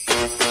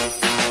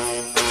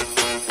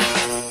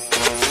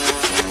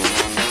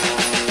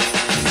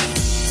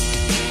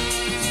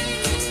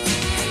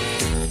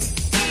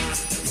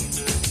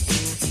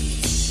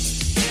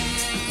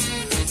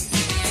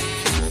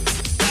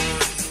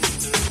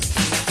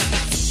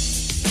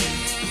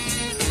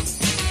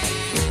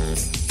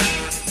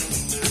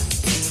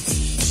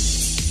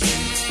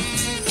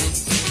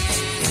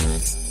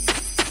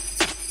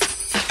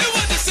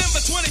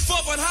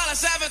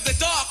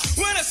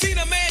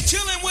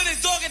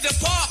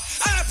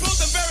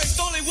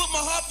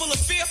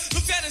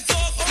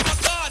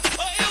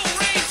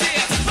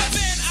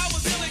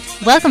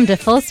Welcome to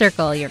Full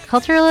Circle, your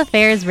cultural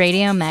affairs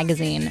radio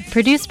magazine,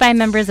 produced by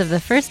members of the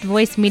First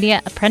Voice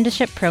Media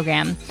Apprenticeship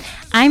Program.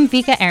 I'm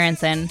Vika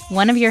Aronson,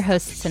 one of your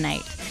hosts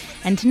tonight.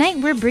 And tonight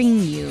we're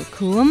bringing you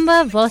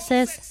Kuumba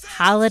Voces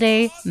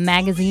Holiday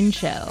Magazine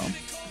Show.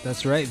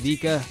 That's right,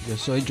 Vika. Yo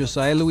soy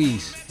Josiah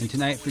Luis. And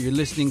tonight, for your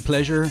listening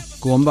pleasure,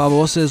 Kuumba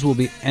Voces will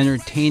be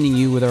entertaining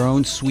you with our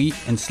own sweet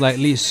and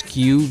slightly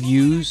askew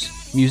views,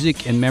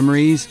 music, and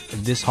memories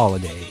of this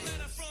holiday.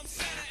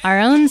 Our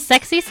own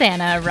sexy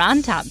Santa,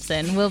 Ron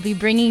Thompson, will be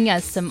bringing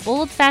us some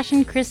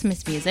old-fashioned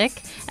Christmas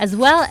music, as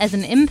well as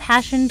an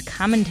impassioned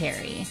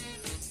commentary.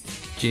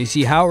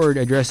 J.C. Howard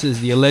addresses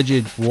the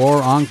alleged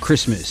war on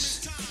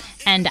Christmas.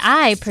 And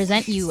I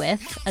present you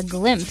with a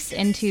glimpse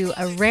into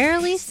a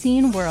rarely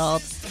seen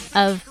world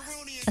of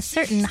a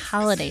certain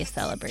holiday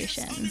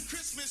celebration.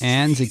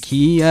 And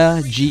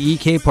Zakiyyah G.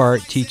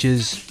 Capehart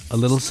teaches a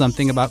little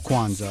something about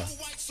Kwanzaa.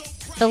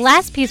 The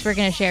last piece we're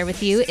going to share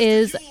with you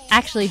is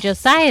actually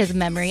Josiah's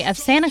memory of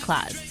Santa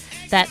Claus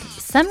that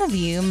some of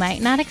you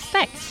might not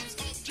expect.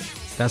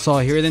 That's all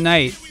here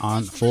tonight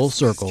on Full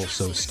Circle,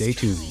 so stay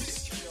tuned.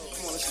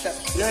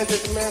 You ain't get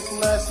the man from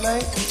last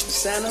night?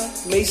 Santa,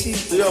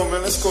 Macy? Yo,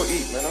 man, let's go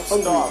eat, man. I'm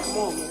starving. Come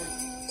on, man.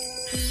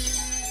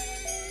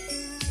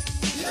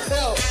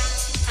 Yo.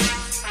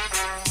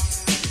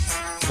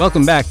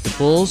 Welcome back to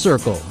Full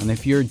Circle. And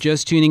if you're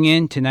just tuning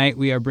in, tonight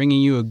we are bringing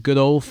you a good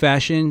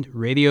old-fashioned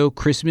radio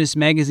Christmas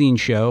magazine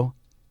show.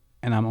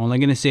 And I'm only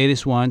going to say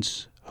this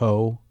once.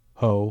 Ho,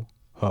 ho,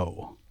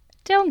 ho.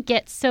 Don't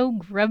get so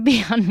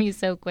grubby on me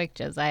so quick,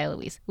 Josiah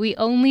Luis. We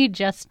only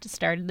just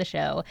started the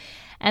show,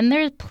 and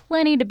there's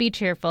plenty to be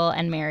cheerful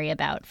and merry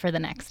about for the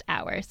next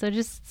hour, so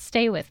just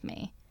stay with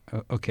me.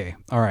 Okay.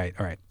 All right.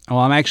 Well,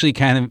 I'm actually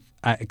kind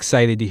of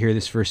excited to hear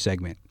this first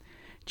segment.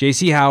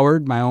 J.C.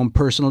 Howard, my own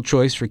personal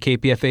choice for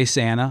KPFA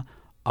Santa,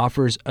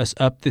 offers us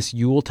up this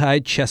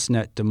Yuletide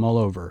chestnut to mull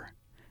over.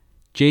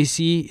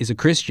 J.C. is a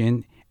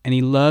Christian, and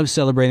he loves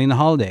celebrating the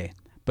holiday,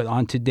 but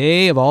on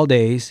today of all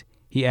days,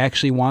 he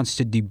actually wants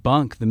to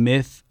debunk the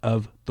myth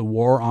of the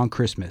war on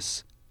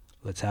Christmas.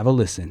 Let's have a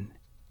listen.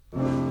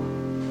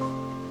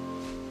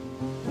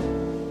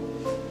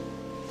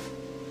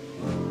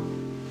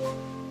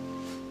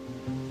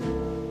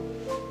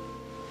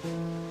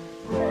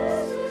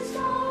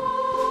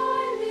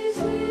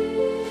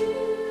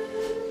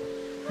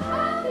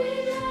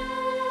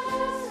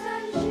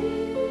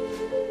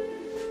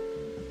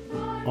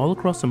 All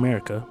across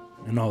America,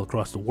 and all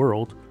across the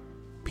world,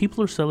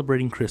 people are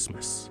celebrating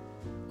Christmas.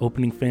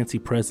 Opening fancy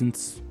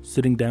presents,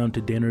 sitting down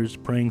to dinners,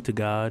 praying to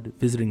God,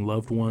 visiting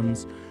loved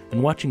ones,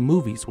 and watching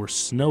movies where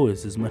snow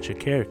is as much a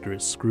character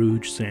as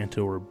Scrooge,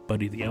 Santa, or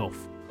Buddy the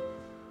Elf.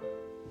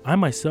 I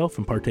myself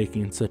am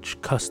partaking in such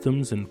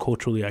customs and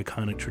culturally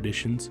iconic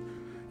traditions,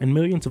 and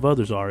millions of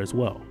others are as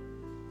well.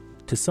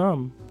 To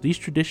some, these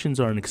traditions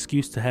are an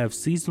excuse to have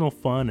seasonal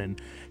fun and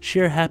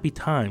share happy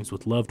times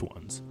with loved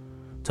ones.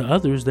 To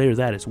others, they are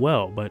that as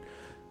well, but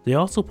they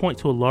also point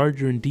to a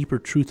larger and deeper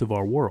truth of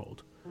our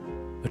world.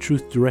 A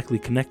truth directly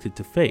connected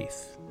to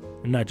faith,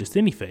 and not just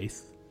any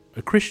faith,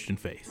 a Christian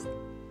faith.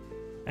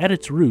 At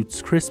its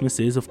roots,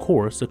 Christmas is, of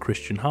course, a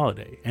Christian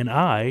holiday, and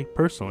I,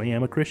 personally,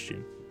 am a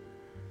Christian.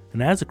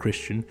 And as a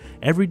Christian,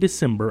 every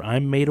December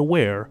I'm made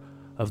aware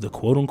of the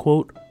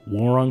quote-unquote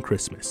war on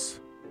Christmas.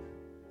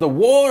 The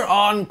war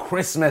on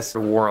Christmas. The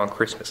war on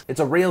Christmas.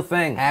 It's a real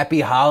thing. Happy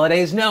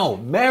holidays? No,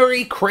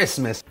 Merry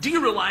Christmas. Do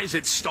you realize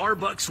that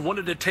Starbucks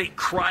wanted to take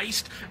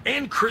Christ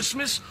and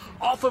Christmas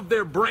off of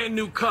their brand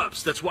new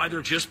cups? That's why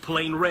they're just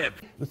plain red.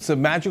 It's a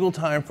magical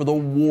time for the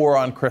war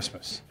on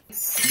Christmas.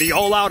 The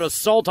all-out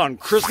assault on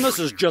Christmas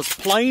is just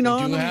plain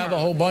on. You have a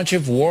whole bunch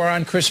of war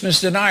on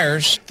Christmas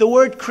deniers. The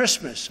word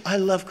Christmas. I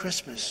love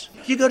Christmas.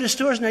 You go to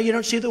stores now, you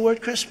don't see the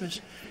word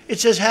Christmas.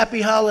 It says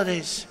Happy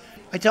Holidays.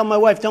 I tell my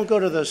wife, don't go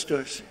to those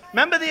stores.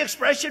 Remember the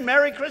expression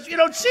Merry Christmas? You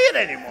don't see it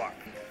anymore.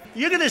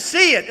 You're going to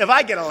see it if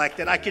I get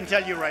elected, I can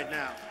tell you right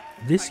now.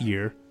 This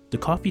year, the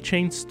coffee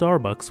chain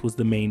Starbucks was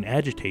the main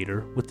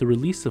agitator with the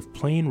release of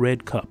plain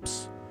red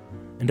cups.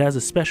 And as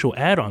a special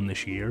add-on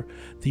this year,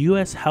 the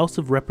U.S. House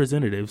of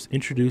Representatives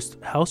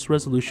introduced House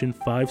Resolution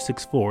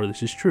 564,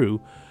 this is true,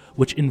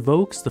 which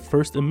invokes the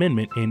First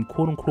Amendment in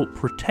quote-unquote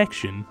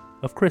protection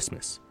of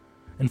Christmas.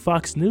 And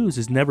Fox News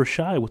is never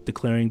shy with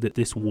declaring that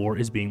this war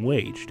is being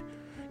waged,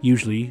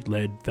 usually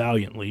led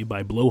valiantly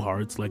by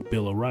blowhards like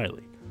Bill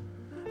O'Reilly.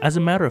 As a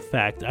matter of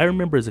fact, I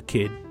remember as a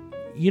kid,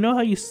 you know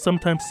how you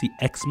sometimes see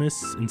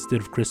Xmas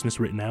instead of Christmas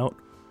written out?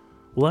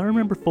 Well, I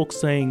remember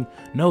folks saying,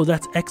 no,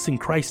 that's Xing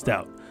Christ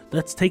out.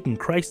 That's taking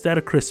Christ out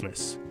of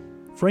Christmas.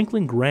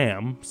 Franklin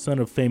Graham, son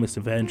of famous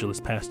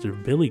evangelist pastor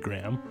Billy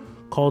Graham,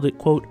 called it,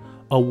 quote,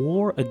 a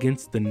war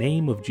against the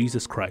name of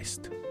Jesus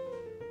Christ.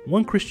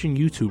 One Christian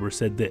YouTuber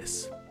said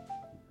this.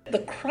 The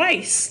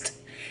Christ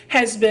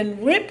has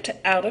been ripped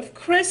out of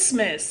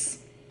Christmas.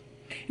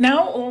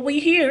 Now all we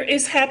hear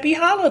is Happy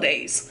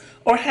Holidays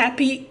or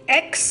Happy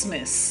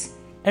Xmas.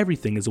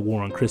 Everything is a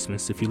war on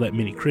Christmas if you let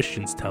many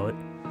Christians tell it,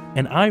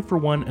 and I for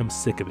one am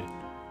sick of it.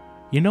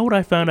 You know what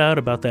I found out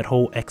about that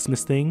whole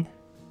Xmas thing?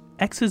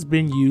 X has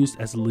been used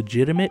as a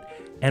legitimate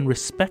and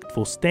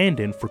respectful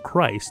stand-in for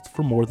Christ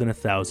for more than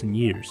 1,000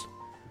 years.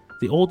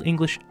 The Old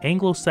English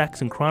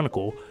Anglo-Saxon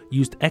Chronicle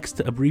used X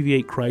to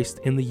abbreviate Christ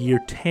in the year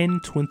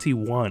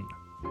 1021.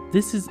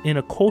 This is in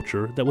a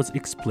culture that was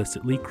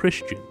explicitly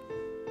Christian.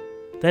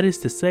 That is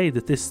to say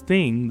that this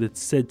thing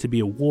that's said to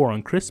be a war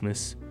on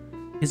Christmas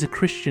is a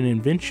Christian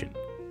invention.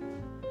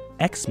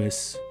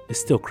 Xmas is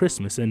still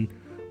Christmas, and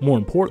more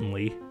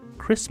importantly,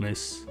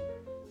 Christmas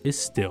is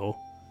still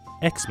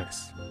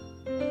Xmas.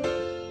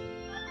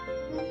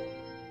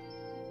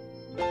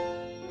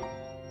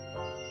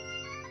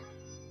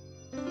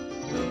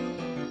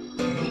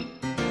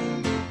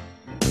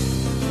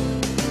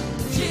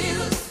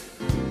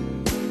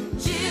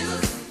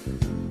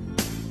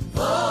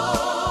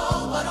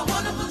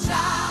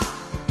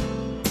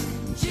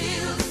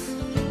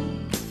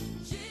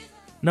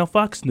 Now,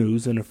 Fox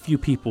News and a few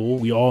people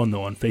we all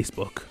know on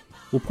Facebook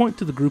will point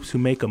to the groups who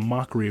make a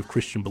mockery of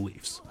Christian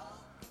beliefs.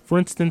 For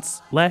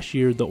instance, last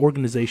year, the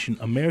organization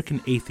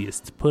American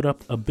Atheists put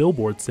up a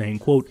billboard saying,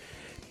 quote,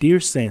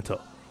 "Dear Santa,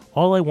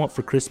 all I want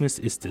for Christmas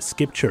is to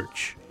skip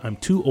church. I'm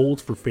too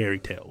old for fairy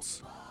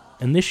tales."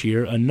 And this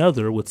year,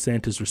 another with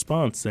Santa's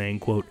response saying,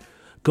 quote,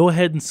 "Go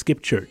ahead and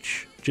skip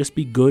church. Just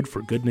be good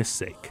for goodness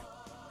sake."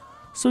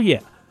 So yeah,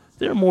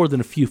 there are more than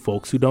a few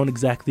folks who don't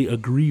exactly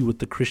agree with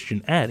the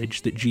Christian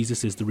adage that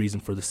Jesus is the reason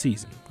for the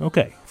season.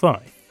 Okay,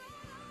 fine.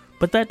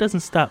 But that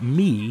doesn't stop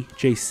me,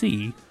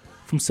 JC,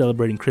 from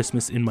celebrating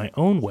Christmas in my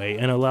own way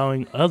and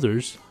allowing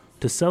others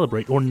to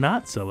celebrate or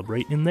not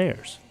celebrate in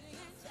theirs.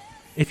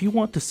 If you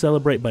want to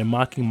celebrate by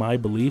mocking my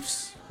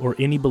beliefs or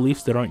any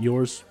beliefs that aren't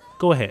yours,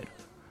 go ahead.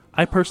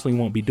 I personally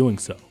won't be doing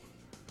so.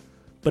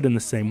 But in the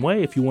same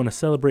way, if you want to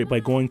celebrate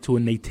by going to a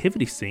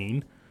nativity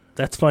scene,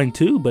 that's fine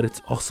too, but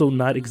it's also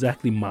not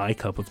exactly my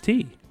cup of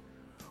tea.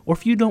 Or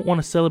if you don't want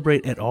to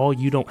celebrate at all,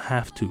 you don't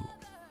have to.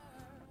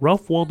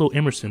 Ralph Waldo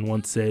Emerson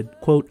once said,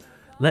 quote,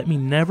 "Let me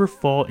never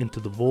fall into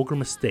the vulgar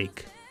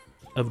mistake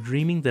of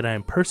dreaming that I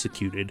am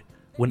persecuted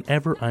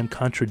whenever I'm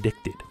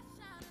contradicted."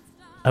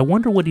 I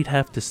wonder what he'd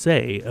have to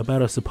say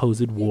about a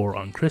supposed war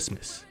on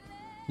Christmas.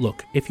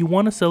 Look, if you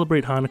want to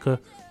celebrate Hanukkah,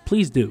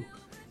 please do.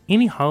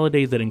 Any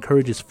holiday that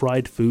encourages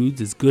fried foods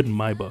is good in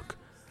my book.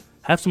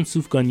 Have some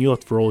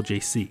sufganiyot for old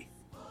JC.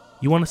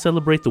 You want to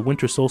celebrate the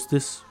winter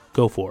solstice?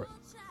 Go for it.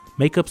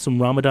 Make up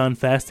some Ramadan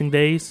fasting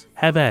days?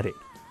 Have at it.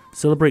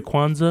 Celebrate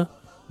Kwanzaa?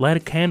 Light a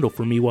candle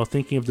for me while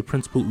thinking of the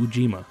principal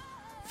Ujima.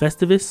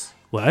 Festivus?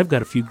 Well, I've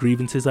got a few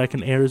grievances I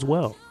can air as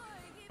well.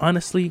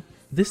 Honestly,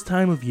 this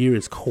time of year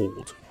is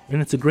cold,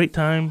 and it's a great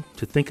time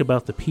to think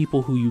about the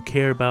people who you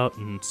care about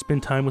and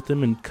spend time with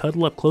them and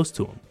cuddle up close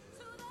to them.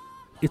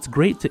 It's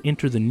great to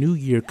enter the new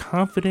year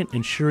confident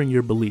and sure in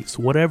your beliefs,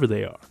 whatever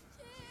they are.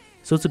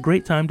 So it's a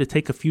great time to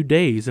take a few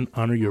days and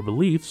honor your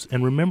beliefs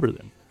and remember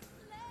them.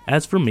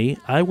 As for me,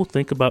 I will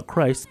think about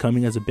Christ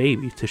coming as a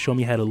baby to show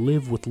me how to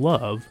live with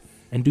love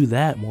and do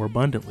that more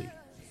abundantly.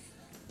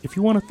 If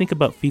you want to think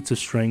about feats of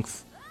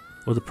strength,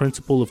 or the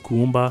principle of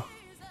Kuumba,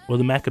 or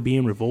the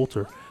Maccabean revolt,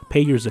 or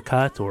pay your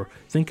zakat, or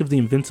think of the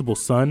invincible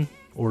sun,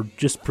 or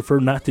just prefer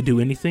not to do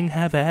anything,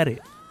 have at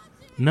it.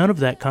 None of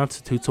that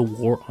constitutes a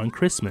war on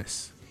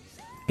Christmas.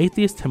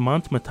 Atheist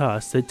Hemant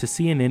Mata said to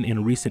CNN in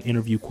a recent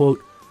interview, quote,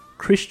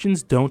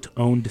 "Christians don't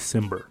own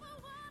December.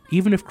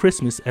 Even if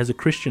Christmas as a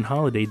Christian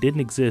holiday didn't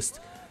exist,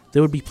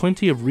 there would be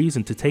plenty of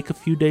reason to take a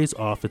few days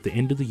off at the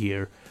end of the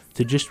year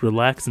to just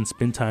relax and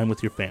spend time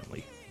with your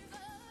family."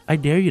 I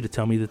dare you to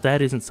tell me that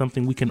that isn't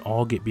something we can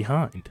all get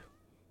behind.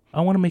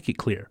 I want to make it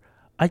clear.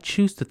 I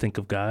choose to think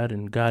of God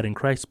and God in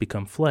Christ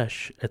become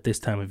flesh at this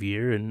time of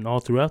year and all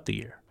throughout the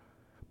year.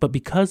 But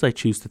because I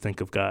choose to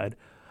think of God,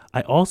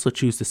 I also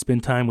choose to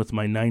spend time with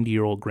my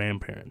 90-year-old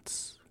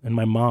grandparents and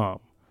my mom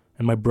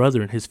and my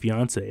brother and his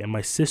fiance, and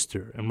my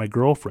sister, and my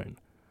girlfriend.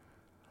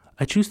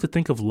 I choose to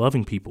think of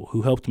loving people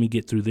who helped me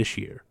get through this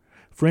year,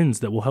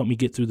 friends that will help me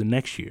get through the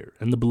next year,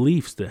 and the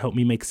beliefs that help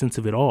me make sense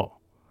of it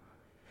all.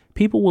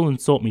 People will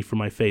insult me for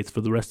my faith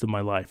for the rest of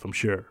my life, I'm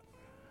sure.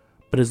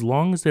 But as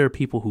long as there are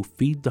people who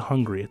feed the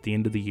hungry at the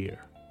end of the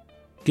year,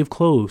 give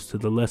clothes to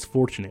the less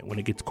fortunate when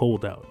it gets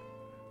cold out,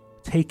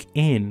 take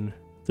in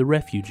the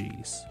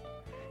refugees,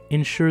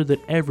 ensure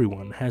that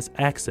everyone has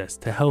access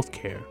to health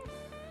care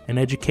and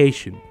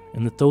education,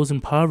 and that those in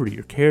poverty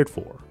are cared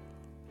for.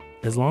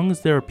 As long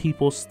as there are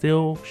people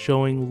still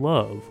showing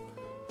love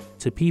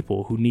to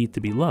people who need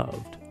to be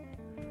loved,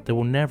 there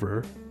will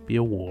never be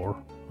a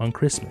war on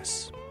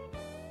Christmas.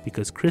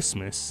 Because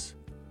Christmas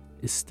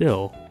is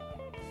still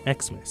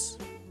Xmas.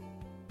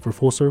 For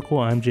Full Circle,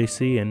 I'm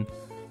JC, and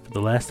for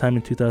the last time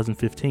in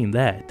 2015,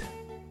 that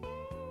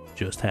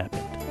just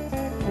happened.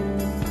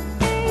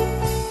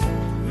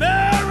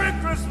 Merry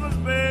Christmas,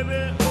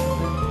 baby.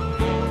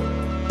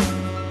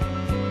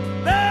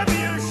 Baby,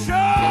 you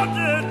sure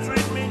did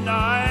treat me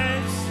nice.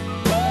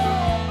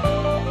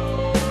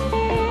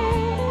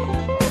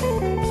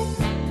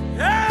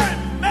 Hey,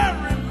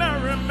 Merry,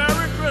 Merry,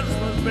 Merry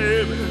Christmas,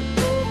 baby.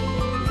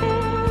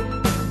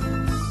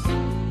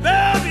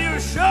 Baby, you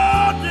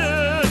sure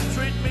did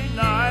treat me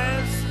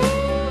nice.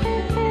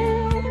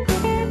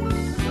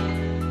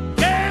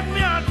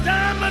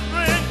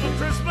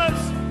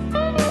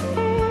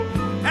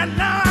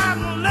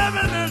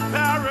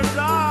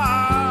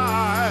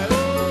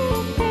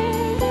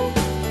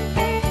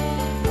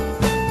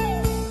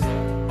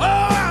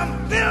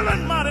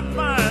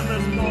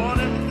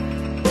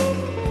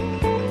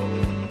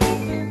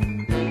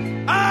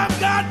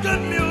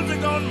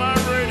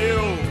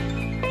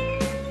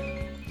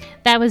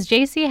 That was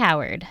J.C.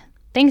 Howard.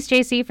 Thanks,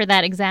 J.C., for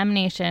that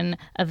examination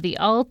of the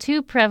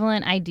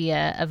all-too-prevalent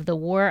idea of the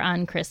war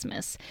on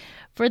Christmas.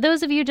 For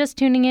those of you just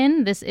tuning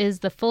in, this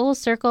is the Full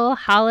Circle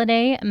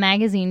Holiday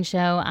Magazine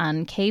Show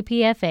on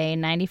KPFA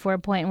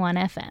 94.1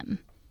 FM.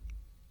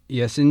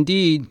 Yes,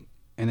 indeed.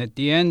 And at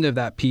the end of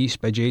that piece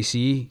by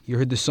J.C., you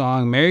heard the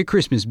song Merry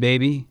Christmas,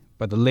 Baby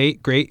by the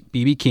late, great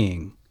B.B.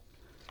 King.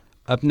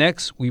 Up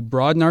next, we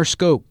broaden our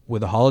scope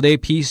with a holiday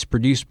piece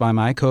produced by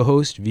my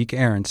co-host, Vika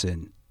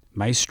Aronson.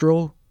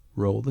 Maestro,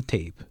 roll the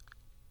tape.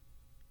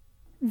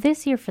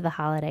 This year for the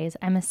holidays,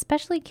 I'm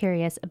especially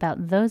curious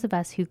about those of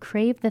us who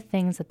crave the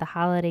things that the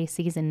holiday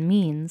season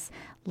means: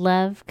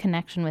 love,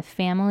 connection with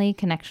family,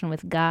 connection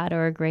with God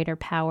or a greater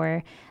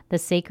power, the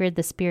sacred,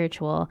 the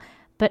spiritual,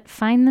 but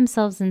find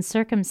themselves in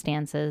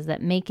circumstances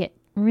that make it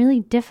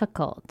really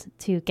difficult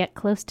to get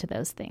close to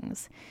those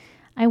things.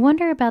 I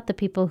wonder about the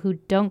people who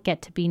don't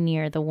get to be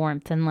near the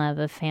warmth and love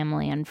of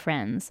family and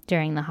friends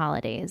during the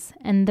holidays,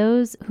 and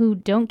those who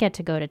don't get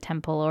to go to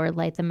temple or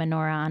light the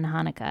menorah on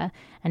Hanukkah,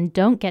 and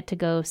don't get to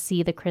go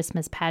see the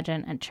Christmas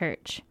pageant at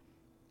church.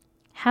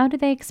 How do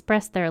they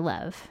express their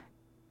love?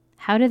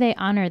 How do they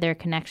honor their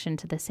connection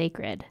to the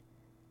sacred?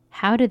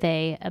 How do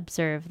they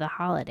observe the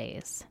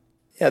holidays?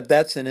 Yeah,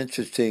 that's an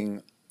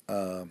interesting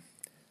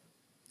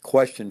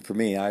question for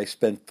me. I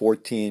spent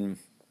 14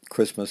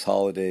 Christmas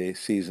holiday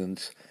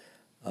seasons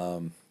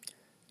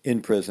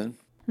in prison.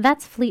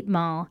 That's Fleet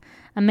Mall,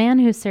 a man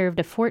who served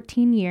a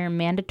 14-year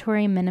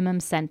mandatory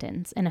minimum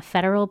sentence in a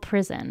federal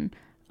prison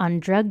on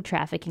drug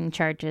trafficking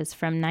charges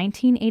from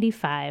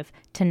 1985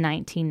 to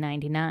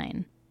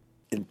 1999.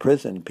 In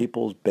prison,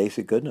 people's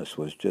basic goodness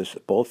was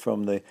just, both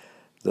from the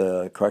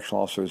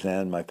correctional officers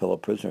and my fellow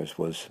prisoners,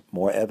 was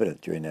more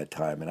evident during that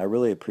time, and I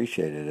really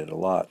appreciated it a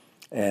lot.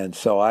 And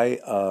so I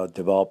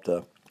developed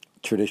a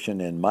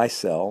tradition in my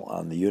cell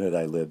on the unit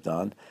I lived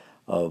on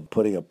of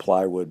putting a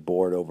plywood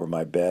board over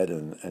my bed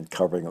and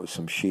covering it with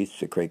some sheets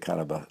to create kind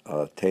of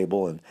a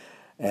table,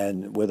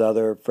 and with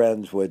other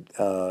friends would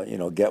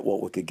get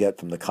what we could get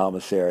from the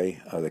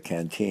commissary or the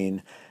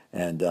canteen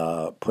and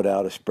put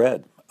out a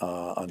spread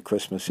on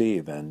Christmas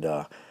Eve, and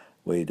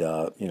we'd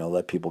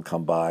let people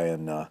come by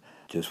and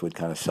just would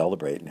kind of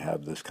celebrate and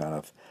have this kind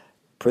of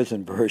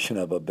prison version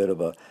of a bit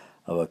of a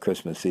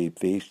Christmas Eve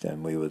feast,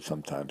 and we would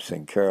sometimes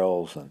sing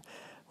carols, and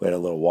we had a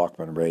little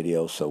Walkman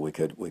radio so we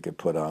could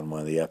put on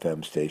one of the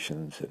FM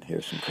stations and hear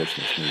some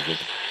Christmas music.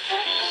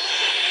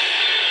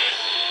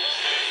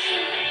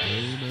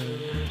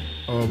 Amen.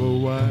 Of a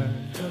white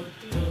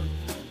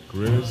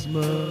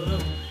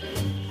Christmas,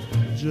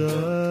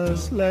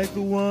 just like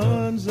the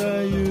ones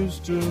I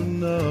used to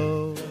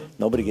know.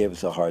 Nobody gave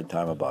us a hard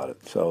time about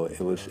it, so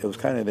it was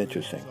kind of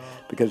interesting,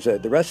 because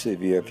the rest of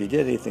the year, if you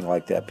did anything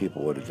like that,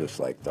 people would have just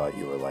thought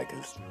you were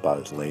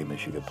about as lame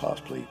as you could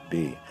possibly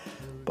be.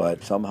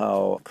 But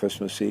somehow,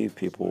 Christmas Eve,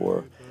 people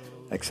were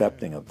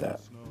accepting of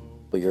that.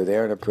 But you're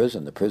there in a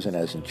prison. The prison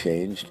hasn't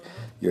changed.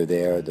 You're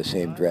there, the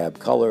same drab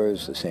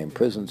colors, the same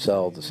prison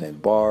cell, the same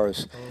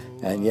bars,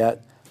 and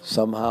yet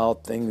somehow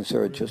things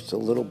are just a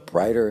little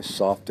brighter,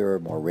 softer,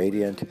 more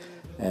radiant,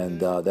 and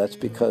that's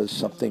because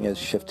something has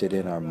shifted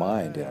in our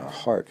mind, in our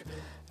heart.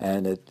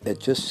 And it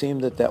just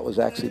seemed that was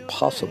actually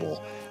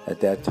possible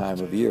at that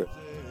time of year.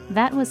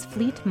 That was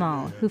Fleet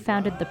Mall, who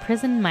founded the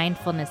Prison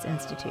Mindfulness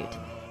Institute.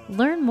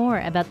 Learn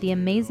more about the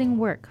amazing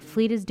work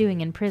Fleet is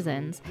doing in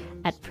prisons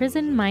at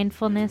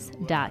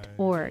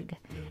prisonmindfulness.org.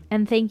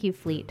 And thank you,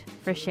 Fleet,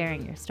 for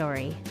sharing your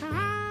story.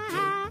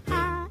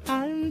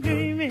 I'm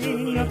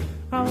dreaming of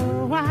a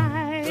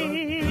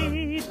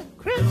white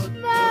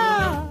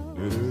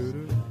Christmas,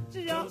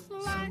 just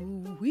like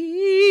sweet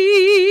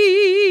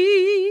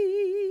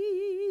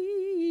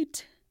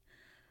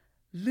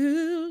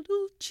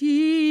little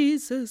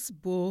Jesus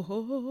boy.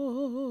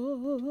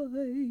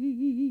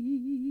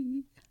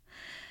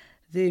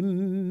 They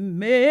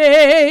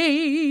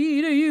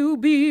made you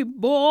be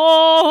born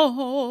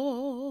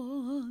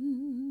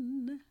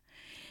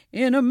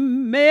in a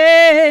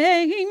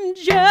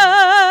manger,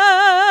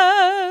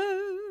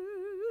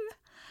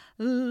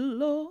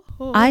 Lord.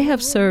 I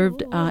have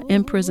served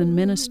in prison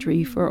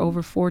ministry for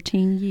over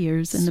 14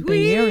 years in the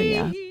Bay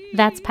Area.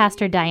 That's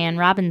Pastor Diane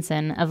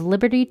Robinson of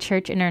Liberty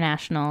Church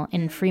International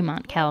in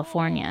Fremont,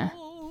 California.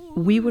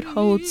 We would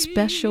hold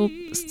special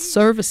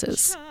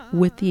services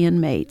with the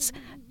inmates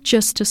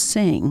just to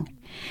sing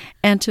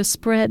and to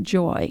spread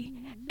joy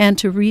and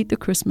to read the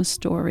Christmas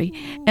story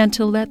and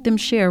to let them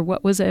share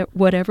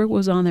whatever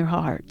was on their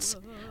hearts.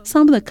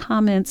 Some of the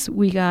comments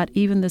we got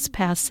even this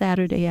past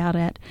Saturday out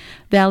at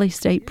Valley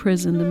State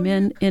Prison, the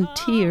men in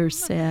tears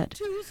said,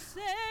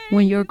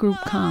 "When your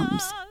group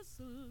comes,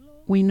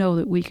 we know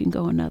that we can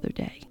go another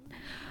day."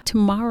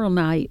 Tomorrow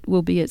night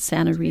we'll be at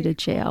Santa Rita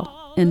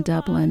Jail in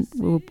Dublin.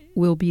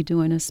 We'll be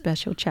doing a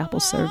special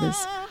chapel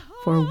service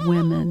for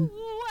women.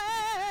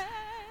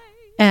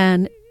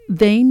 And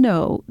they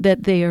know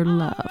that they are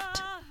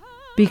loved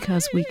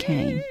because we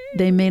came.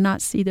 They may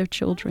not see their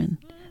children.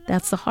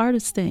 That's the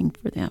hardest thing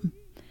for them.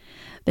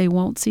 They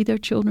won't see their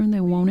children.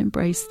 They won't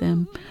embrace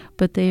them,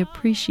 but they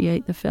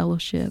appreciate the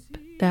fellowship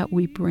that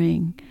we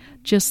bring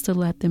just to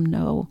let them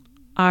know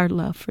our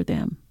love for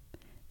them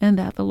and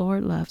that the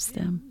Lord loves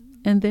them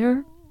and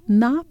they're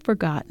not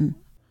forgotten.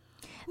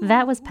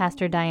 That was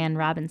Pastor Diane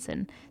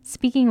Robinson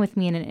speaking with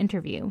me in an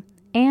interview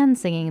and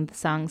singing the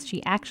songs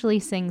she actually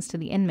sings to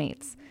the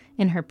inmates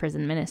in her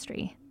prison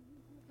ministry.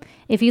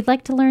 If you'd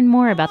like to learn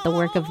more about the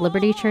work of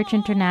Liberty Church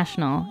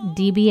International,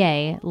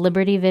 DBA,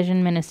 Liberty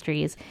Vision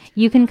Ministries,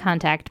 you can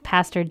contact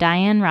Pastor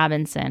Diane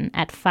Robinson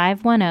at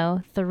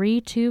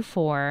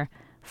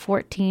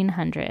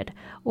 510-324-1400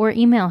 or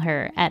email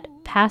her at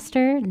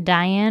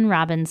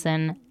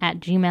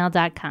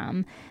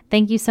pastordianerobinson@gmail.com.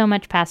 Thank you so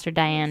much, Pastor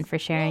Diane, for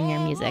sharing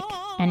your music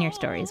and your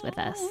stories with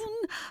us.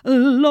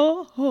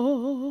 Lord.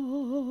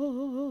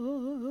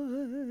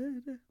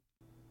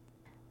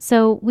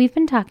 So we've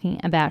been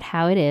talking about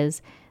how it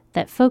is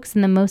that folks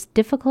in the most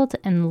difficult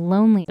and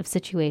lonely of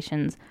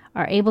situations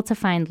are able to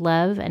find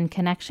love and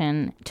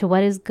connection to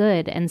what is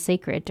good and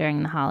sacred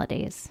during the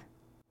holidays.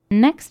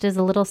 Next is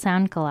a little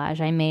sound collage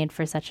I made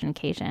for such an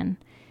occasion.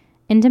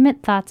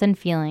 Intimate thoughts and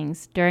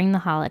feelings during the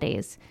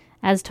holidays,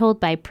 as told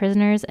by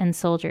prisoners and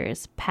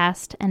soldiers,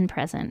 past and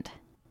present.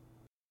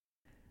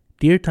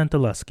 Dear Tante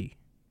Lusky,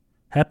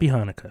 Happy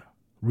Hanukkah.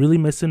 Really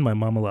missing my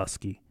Mama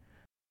Lusky.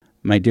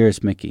 My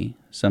dearest Mickey,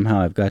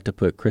 somehow I've got to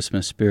put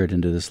Christmas spirit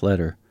into this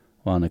letter,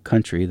 while in a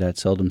country that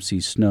seldom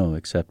sees snow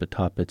except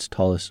atop its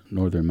tallest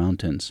northern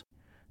mountains.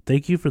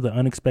 Thank you for the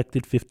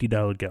unexpected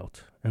 $50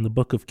 gelt and the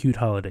book of cute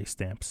holiday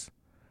stamps.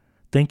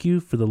 Thank you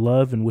for the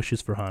love and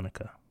wishes for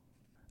Hanukkah.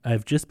 I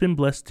have just been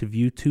blessed to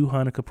view 2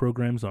 Hanukkah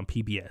programs on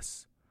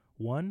PBS.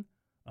 One,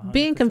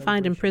 being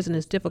confined in prison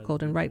is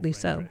difficult, and rightly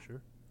so.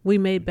 We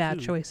made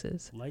bad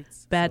choices,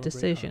 bad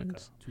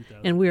decisions,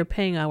 and we are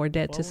paying our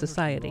debt to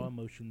society.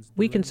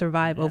 We can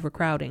survive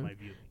overcrowding,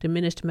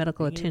 diminished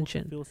medical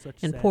attention,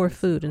 and poor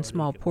food in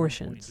small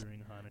portions.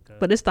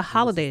 But it's the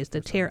holidays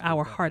that tear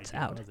our hearts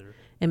out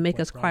and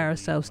make us cry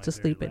ourselves to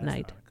sleep at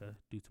night.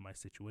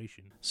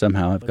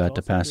 Somehow I've got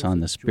to pass on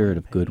the spirit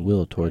of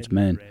goodwill towards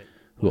men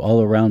who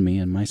all around me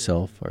and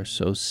myself are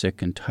so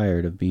sick and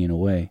tired of being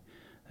away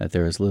that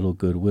there is little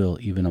goodwill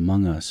even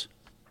among us.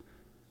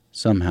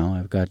 Somehow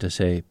I've got to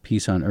say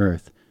peace on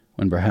earth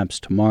when perhaps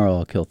tomorrow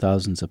I'll kill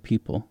thousands of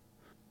people.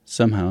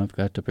 Somehow I've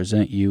got to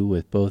present you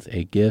with both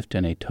a gift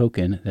and a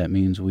token that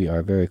means we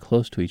are very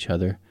close to each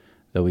other,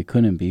 though we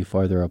couldn't be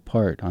farther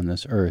apart on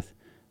this earth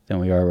than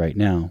we are right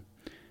now.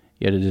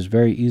 Yet it is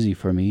very easy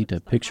for me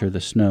to picture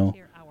the snow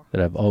that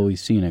I've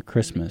always seen at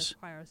Christmas,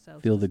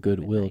 feel the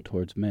goodwill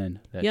towards men.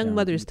 Young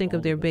mothers think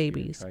of their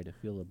babies.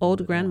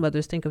 Old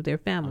grandmothers think of their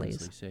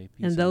families.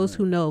 And those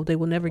who know they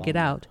will never get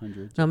out,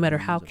 no matter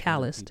how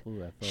calloused,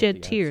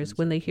 shed tears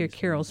when they hear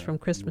carols from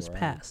Christmas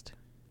past.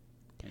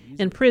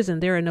 In prison,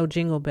 there are no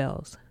jingle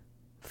bells,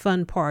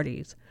 fun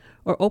parties,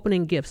 or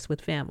opening gifts with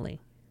family.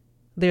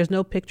 There's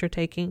no picture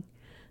taking,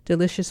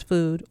 delicious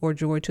food, or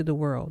joy to the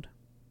world.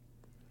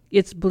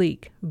 It's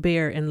bleak,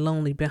 bare, and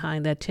lonely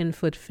behind that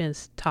 10-foot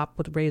fence topped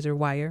with razor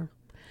wire.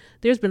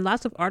 There's been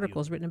lots of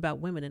articles written about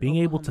women in being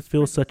able to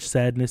feel such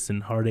sadness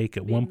and heartache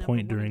at one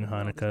point during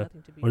Hanukkah,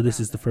 or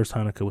this is the first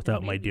Hanukkah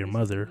without my dear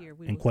mother,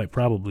 and quite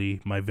probably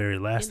my very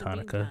last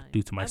Hanukkah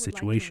due to my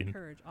situation,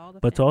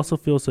 but to also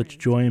feel such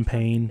joy and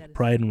pain,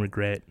 pride and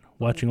regret,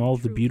 watching all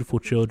of the beautiful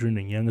children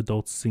and young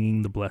adults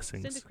singing the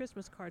blessings.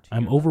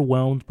 I'm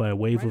overwhelmed by a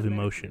wave of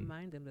emotion.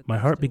 My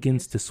heart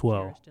begins to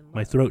swell,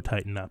 my throat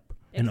tighten up,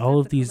 and all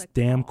of these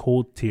damn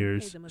cold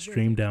tears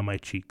stream down my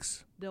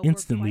cheeks.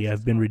 Instantly,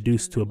 I've been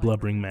reduced to a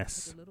blubbering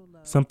mess.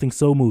 Something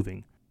so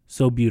moving,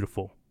 so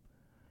beautiful,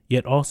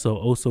 yet also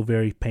oh so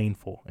very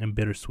painful and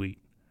bittersweet.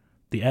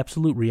 The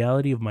absolute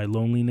reality of my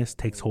loneliness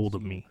takes hold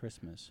of me.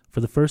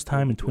 For the first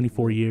time in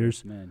 24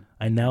 years,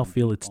 I now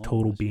feel its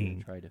total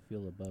being.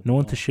 No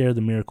one to share the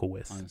miracle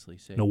with.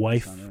 No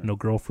wife, no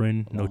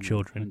girlfriend, no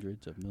children.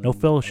 No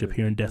fellowship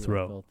here in death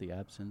row.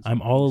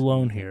 I'm all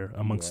alone here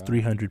amongst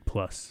 300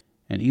 plus.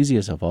 And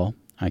easiest of all,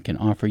 I can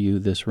offer you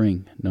this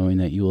ring, knowing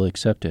that you will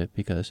accept it,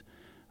 because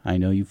I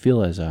know you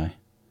feel as I,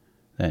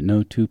 that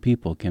no two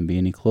people can be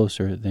any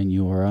closer than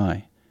you or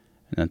I,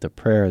 and that the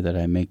prayer that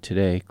I make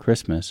today,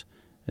 Christmas,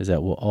 is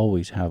that we'll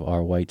always have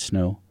our white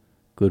snow,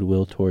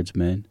 goodwill towards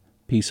men,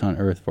 peace on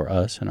earth for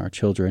us and our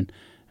children,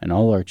 and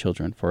all our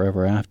children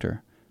forever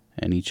after,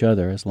 and each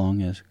other as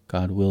long as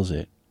God wills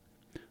it.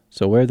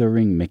 So wear the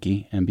ring,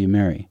 Mickey, and be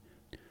merry.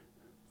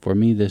 For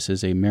me this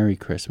is a Merry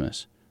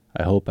Christmas.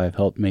 I hope I've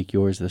helped make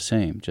yours the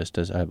same, just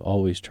as I've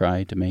always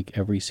tried to make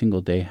every single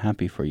day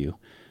happy for you,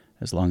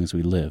 as long as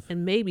we live.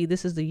 And maybe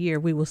this is the year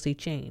we will see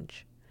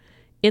change.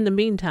 In the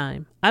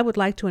meantime, I would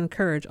like to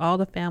encourage all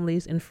the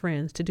families and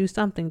friends to do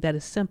something that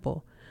is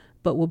simple,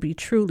 but will be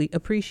truly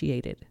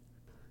appreciated.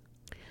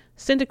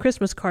 Send a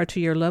Christmas card to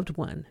your loved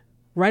one.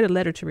 Write a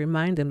letter to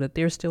remind them that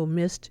they're still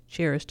missed,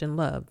 cherished, and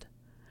loved.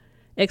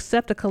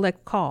 Accept a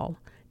collect call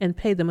and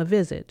pay them a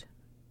visit.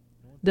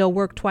 They'll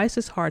work twice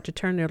as hard to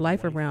turn their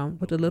life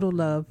around with a little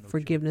love,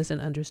 forgiveness, and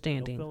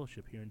understanding.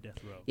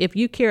 If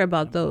you care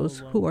about those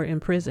who are in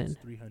prison,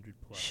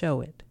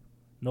 show it.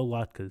 No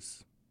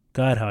latkes.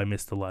 God, how I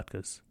miss the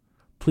latkes.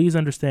 Please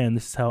understand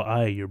this is how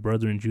I, your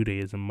brother in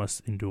Judaism,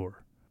 must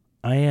endure.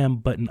 I am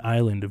but an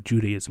island of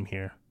Judaism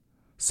here,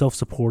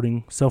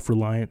 self-supporting,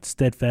 self-reliant,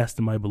 steadfast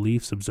in my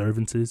beliefs,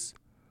 observances.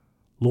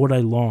 Lord, I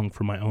long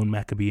for my own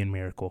Maccabean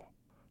miracle.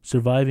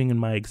 Surviving in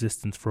my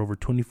existence for over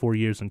 24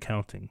 years and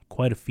counting,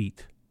 quite a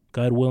feat.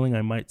 God willing,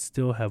 I might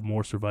still have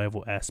more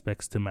survival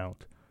aspects to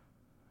mount.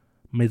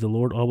 May the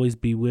Lord always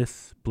be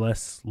with,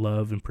 bless,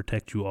 love, and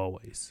protect you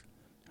always.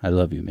 I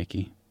love you,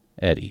 Mickey.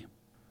 Eddie.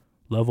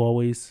 Love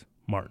always,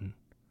 Martin.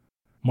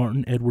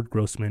 Martin Edward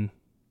Grossman,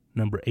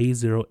 number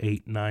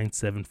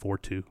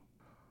A089742.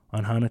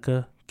 On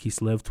Hanukkah,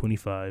 Kislev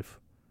 25,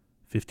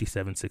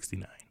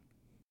 5769.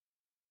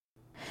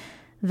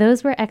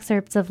 Those were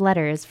excerpts of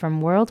letters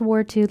from World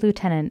War II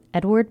Lieutenant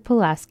Edward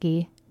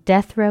Pulaski,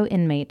 death row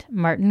inmate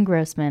Martin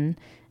Grossman,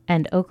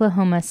 and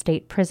Oklahoma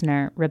State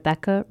prisoner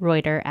Rebecca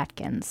Reuter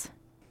Atkins.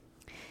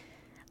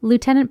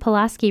 Lieutenant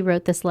Pulaski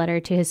wrote this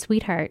letter to his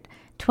sweetheart,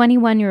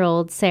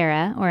 21-year-old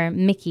Sarah, or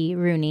Mickey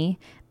Rooney,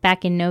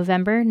 back in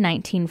November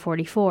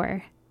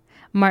 1944.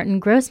 Martin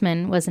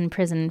Grossman was in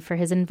prison for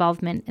his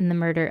involvement in the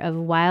murder of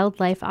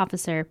wildlife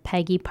officer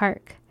Peggy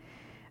Park.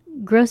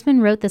 Grossman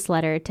wrote this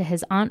letter to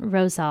his Aunt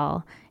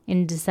Rosal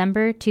in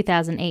December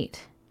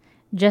 2008.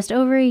 Just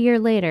over a year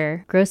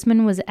later,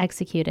 Grossman was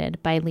executed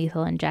by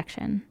lethal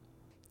injection.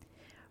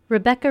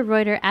 Rebecca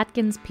Reuter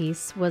Atkins'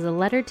 piece was a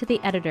letter to the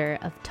editor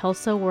of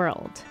Tulsa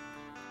World.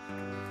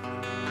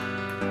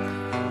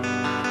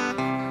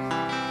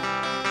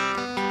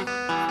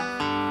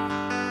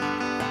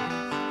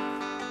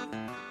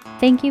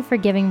 Thank you for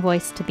giving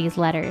voice to these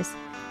letters.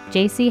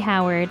 J.C.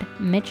 Howard,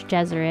 Mitch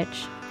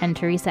Jeserich, and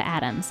Teresa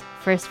Adams,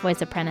 First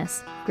Voice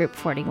Apprentice, Group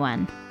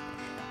 41.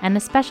 And a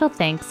special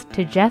thanks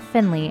to Jeff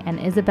Finley and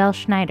Isabel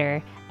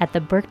Schneider at the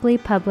Berkeley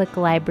Public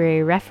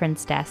Library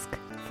Reference Desk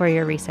for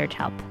your research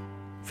help.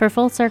 For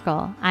Full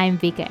Circle, I'm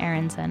Vika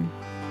Aronson.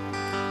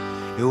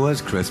 It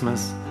was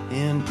Christmas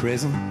in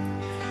prison,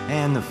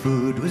 and the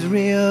food was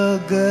real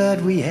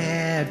good. We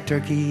had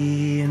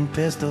turkey and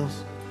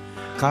pistols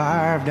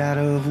carved out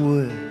of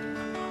wood.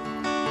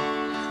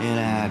 And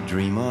I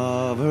dream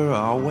of her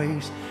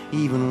always,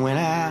 even when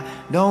I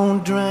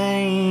don't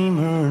dream.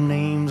 Her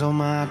name's on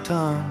my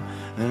tongue,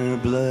 and her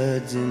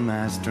blood's in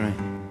my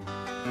stream.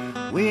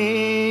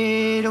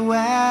 Wait a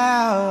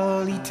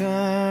while,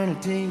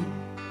 eternity.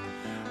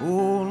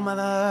 Old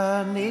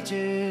Mother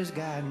Nature's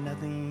got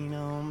nothing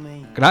on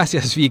me.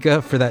 Gracias,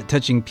 Vika, for that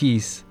touching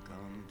piece.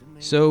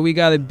 So we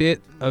got a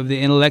bit of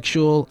the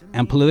intellectual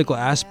and political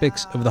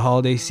aspects of the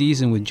holiday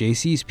season with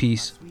JC's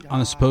piece on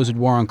the supposed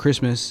war on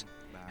Christmas,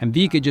 and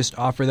Vika just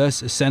offered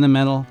us a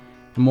sentimental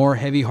and more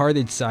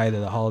heavy-hearted side of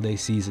the holiday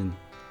season.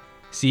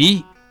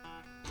 See?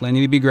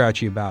 Plenty to be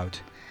grouchy about.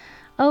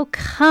 Oh,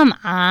 come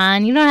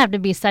on. You don't have to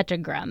be such a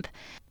grump.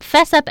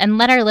 Fess up and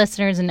let our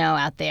listeners know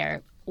out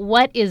there.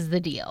 What is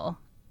the deal?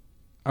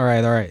 All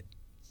right,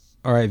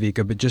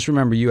 Vika, but just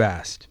remember you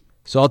asked.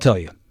 So I'll tell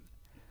you.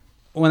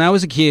 When I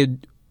was a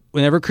kid,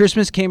 whenever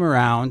Christmas came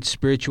around,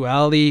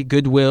 spirituality,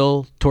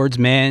 goodwill towards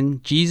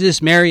men,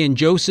 Jesus, Mary, and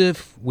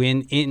Joseph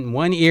went in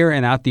one ear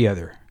and out the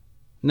other.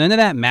 None of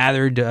that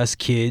mattered to us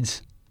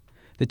kids.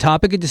 The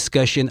topic of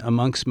discussion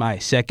amongst my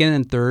second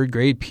and third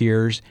grade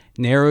peers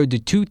narrowed to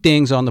two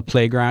things on the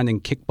playground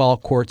and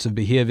kickball courts of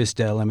Bahia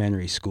Vista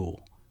Elementary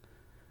School.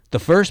 The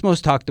first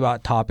most talked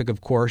about topic, of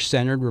course,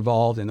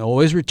 revolved and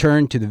always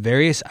returned to the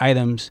various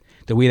items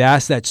that we'd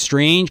asked that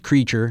strange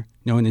creature,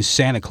 known as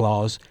Santa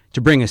Claus,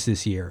 to bring us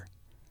this year.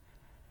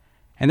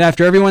 And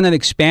after everyone had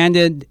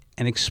expanded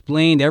and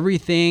explained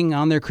everything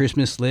on their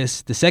Christmas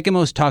list, the second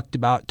most talked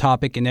about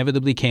topic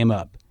inevitably came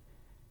up.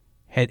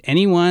 Had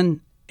anyone,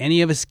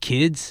 any of us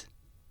kids,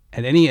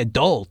 had any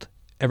adult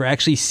ever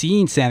actually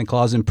seen Santa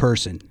Claus in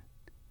person?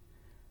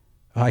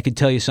 Oh, I could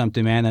tell you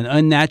something, man. An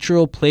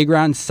unnatural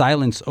playground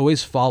silence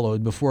always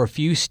followed before a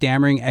few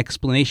stammering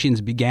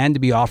explanations began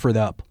to be offered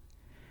up.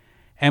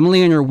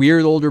 Emily and her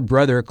weird older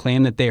brother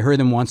claimed that they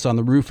heard him once on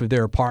the roof of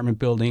their apartment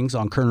buildings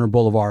on Kerner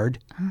Boulevard.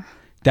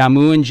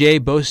 Damu and Jay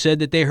both said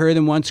that they heard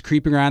him once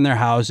creeping around their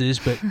houses,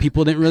 but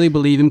people didn't really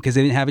believe him because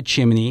they didn't have a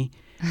chimney.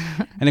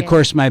 And of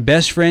course, my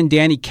best friend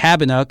Danny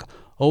Kavanagh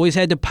always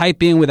had to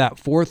pipe in with that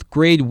fourth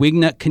grade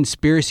wignut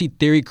conspiracy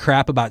theory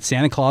crap about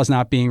Santa Claus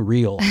not being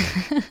real.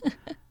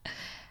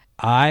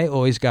 I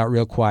always got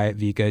real quiet,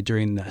 Vika,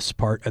 during this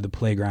part of the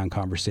playground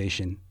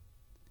conversation.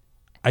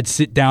 I'd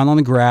sit down on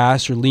the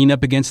grass or lean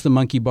up against the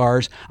monkey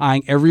bars,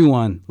 eyeing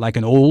everyone like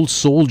an old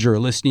soldier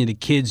listening to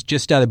kids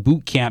just out of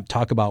boot camp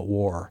talk about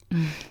war.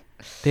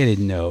 They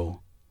didn't know.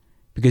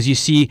 Because you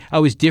see, I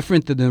was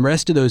different than the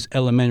rest of those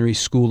elementary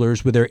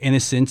schoolers with their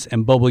innocence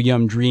and bubble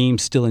yum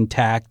dreams still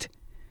intact.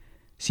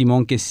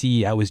 Simon que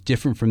si, I was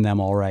different from them,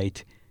 all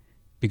right.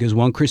 Because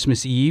one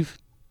Christmas Eve,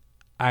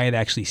 I had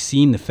actually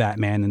seen the fat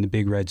man in the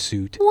big red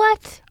suit.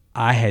 What?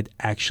 I had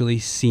actually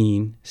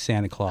seen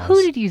Santa Claus.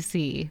 Who did you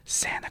see?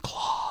 Santa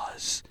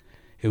Claus.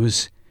 It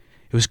was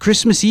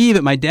Christmas Eve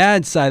at my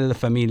dad's side of the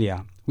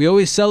familia. We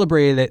always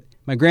celebrated at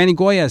my Granny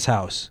Goya's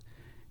house.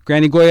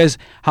 Granny Goya's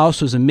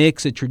house was a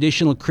mix of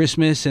traditional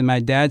Christmas and my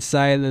dad's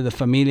side of the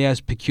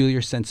familia's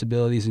peculiar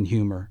sensibilities and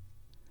humor.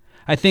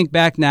 I think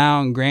back now,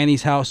 and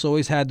Granny's house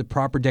always had the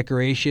proper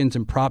decorations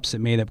and props that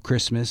made up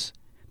Christmas.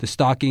 The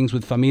stockings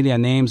with familia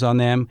names on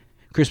them,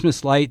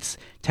 Christmas lights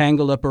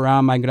tangled up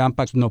around my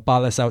grandpa's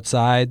nopales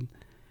outside,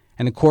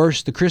 and of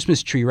course the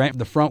Christmas tree right at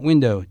the front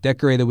window,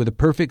 decorated with a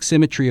perfect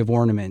symmetry of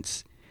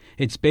ornaments,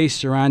 its base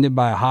surrounded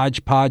by a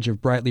hodgepodge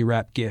of brightly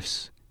wrapped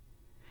gifts.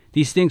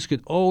 These things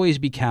could always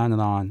be counted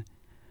on.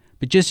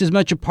 But just as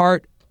much a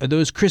part of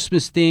those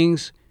Christmas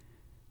things,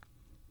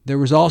 there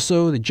was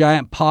also the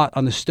giant pot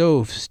on the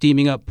stove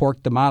steaming up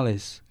pork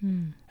tamales,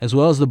 as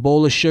well as the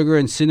bowl of sugar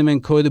and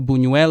cinnamon-coated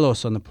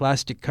buñuelos on the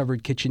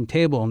plastic-covered kitchen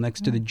table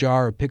next to the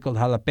jar of pickled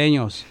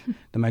jalapenos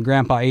that my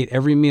grandpa ate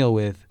every meal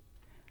with.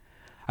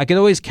 I could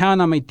always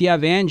count on my tia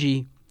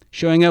Vangie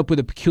showing up with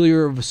a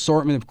peculiar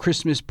assortment of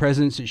Christmas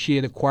presents that she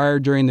had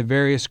acquired during the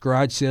various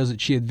garage sales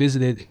that she had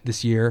visited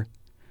this year.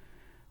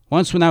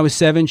 Once when I was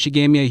 7, she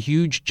gave me a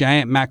huge,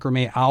 giant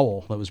macrame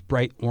owl that was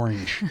bright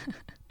orange.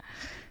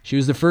 She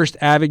was the first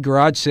avid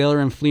garage sailor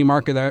and flea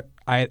market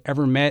I had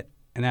ever met,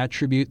 an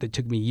attribute that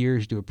took me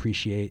years to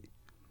appreciate.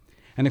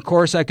 And of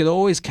course, I could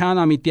always count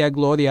on mi tia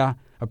Gloria,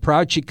 a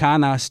proud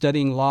Chicana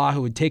studying law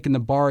who had taken the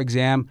bar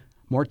exam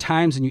more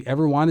times than you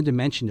ever wanted to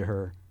mention to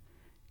her,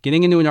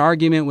 getting into an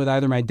argument with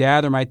either my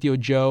dad or my Tio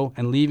Joe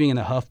and leaving in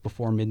a huff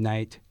before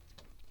midnight.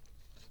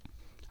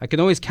 I could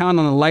always count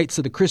on the lights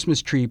of the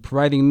Christmas tree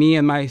providing me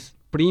and my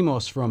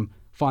primos from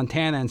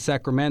Fontana and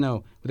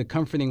Sacramento with a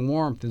comforting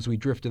warmth as we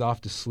drifted off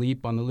to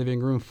sleep on the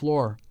living room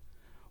floor,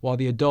 while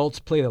the adults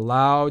played a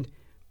loud,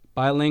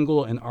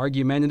 bilingual, and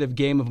argumentative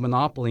game of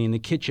Monopoly in the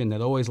kitchen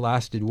that always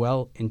lasted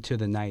well into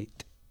the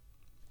night.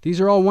 These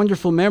are all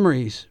wonderful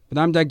memories, but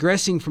I'm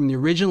digressing from the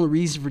original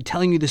reason for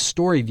telling you this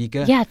story,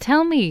 Vika. Yeah,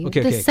 tell me.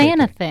 The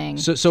Santa thing.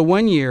 So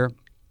one year,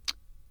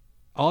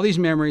 all these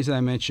memories that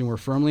I mentioned were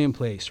firmly in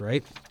place,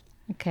 right?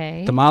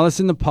 Okay. Tamales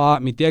in the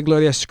pot, mi tia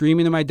Gloria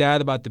screaming to my dad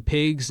about the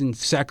pigs in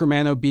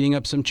Sacramento beating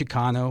up some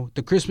Chicano.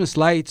 The Christmas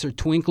lights are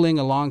twinkling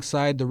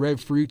alongside the red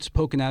fruits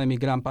poking out of mi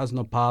grandpa's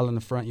nopal in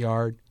the front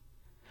yard.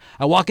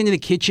 I walk into the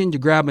kitchen to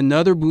grab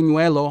another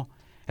buñuelo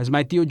as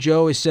my Tio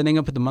Joe is setting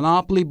up at the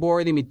Monopoly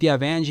board and mi tia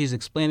Vangie is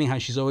explaining how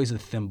she's always a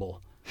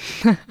thimble.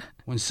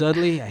 When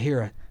suddenly I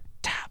hear a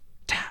tap,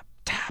 tap,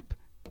 tap.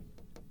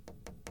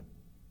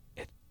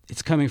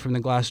 It's coming from the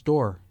glass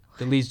door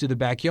that leads to the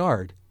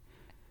backyard.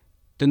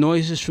 The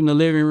noises from the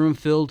living room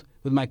filled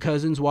with my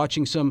cousins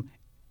watching some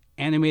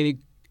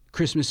animated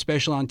Christmas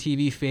special on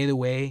TV fade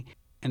away,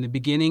 and the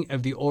beginning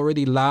of the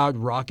already loud,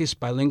 raucous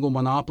bilingual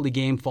Monopoly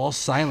game falls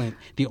silent.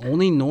 The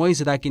only noise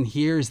that I can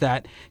hear is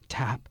that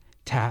tap,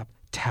 tap,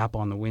 tap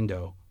on the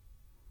window.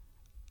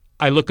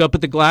 I look up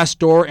at the glass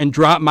door and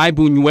drop my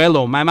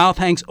buñuelo. My mouth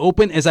hangs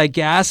open as I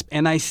gasp,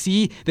 and I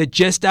see that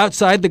just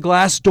outside the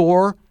glass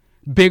door,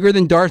 bigger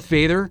than Darth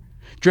Vader,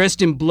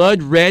 dressed in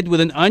blood red with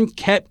an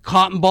unkept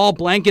cotton ball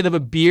blanket of a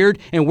beard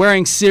and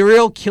wearing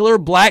serial killer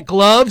black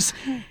gloves,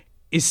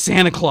 is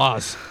Santa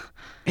Claus.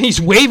 And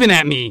he's waving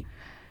at me.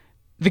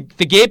 The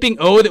gaping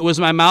O that was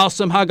my mouth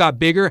somehow got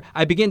bigger.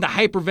 I begin to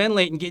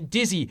hyperventilate and get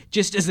dizzy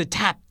just as the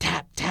tap,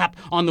 tap, tap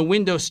on the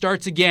window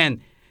starts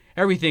again.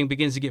 Everything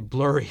begins to get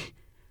blurry.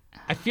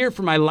 I feared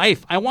for my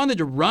life. I wanted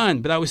to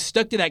run, but I was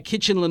stuck to that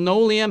kitchen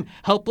linoleum,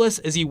 helpless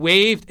as he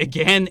waved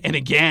again and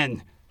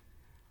again.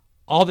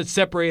 All that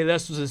separated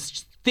us was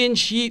a thin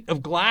sheet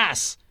of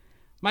glass.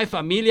 My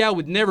familia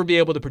would never be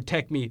able to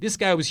protect me. This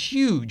guy was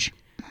huge,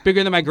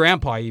 bigger than my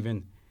grandpa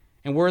even.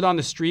 And word on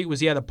the street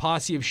was he had a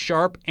posse of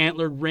sharp,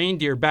 antlered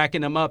reindeer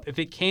backing him up. If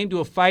it came to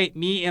a fight,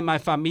 me and my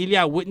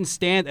familia wouldn't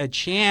stand a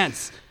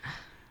chance.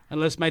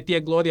 Unless my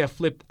tia Gloria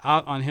flipped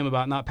out on him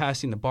about not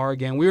passing the bar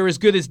again. We were as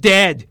good as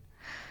dead.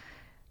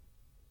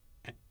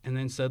 And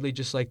then suddenly,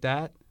 just like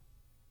that,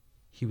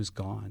 he was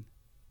gone.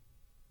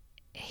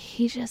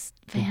 He just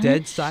vanished. The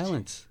dead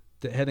silence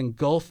that had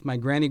engulfed my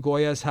Granny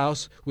Goya's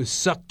house was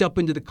sucked up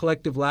into the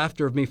collective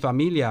laughter of mi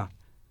familia.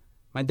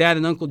 My dad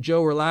and Uncle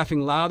Joe were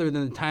laughing louder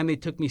than the time they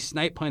took me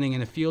snipe hunting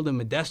in a field in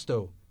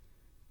Modesto.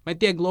 My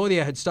tia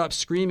Gloria had stopped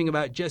screaming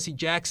about Jesse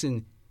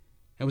Jackson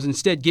and was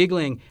instead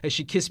giggling as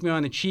she kissed me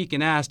on the cheek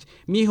and asked,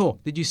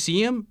 "Mijo, did you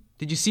see him?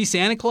 Did you see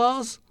Santa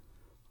Claus?"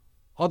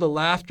 All the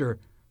laughter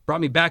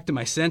brought me back to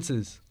my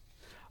senses.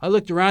 I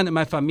looked around at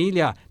my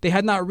familia. They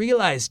had not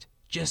realized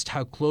just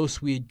how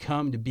close we had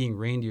come to being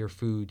reindeer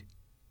food.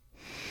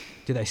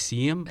 Did I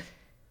see him?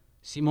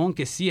 Simon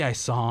que si I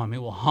saw him.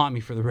 It will haunt me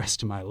for the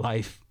rest of my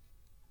life.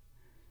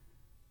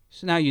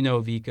 So now you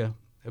know, Vika,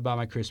 about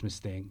my Christmas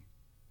thing.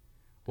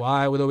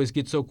 Why I would always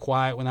get so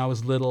quiet when I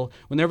was little.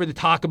 Whenever the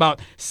talk about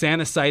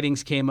Santa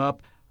sightings came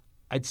up,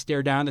 I'd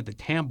stare down at the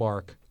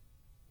tambark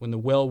when the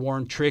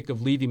well-worn trick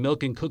of leaving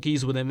milk and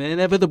cookies would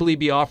inevitably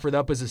be offered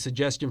up as a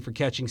suggestion for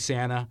catching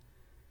Santa.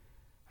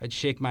 I'd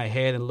shake my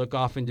head and look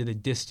off into the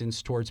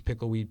distance towards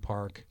Pickleweed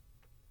Park.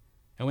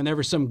 And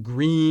whenever some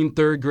green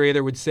third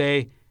grader would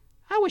say,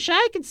 "I wish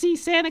I could see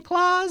Santa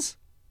Claus,"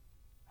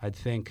 I'd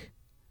think,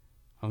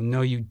 "Oh,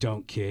 no, you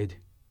don't, kid.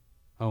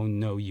 Oh,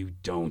 no, you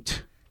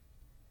don't."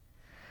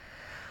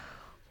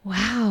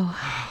 Wow.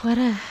 What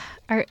a...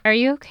 Are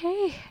you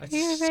okay?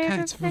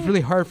 It's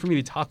really hard for me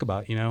to talk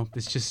about,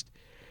 It's just,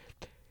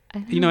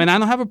 and I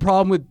don't have a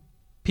problem with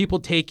people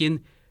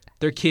taking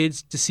their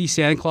kids to see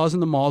Santa Claus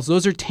in the malls.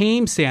 Those are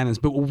tame Santas.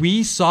 But what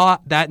we saw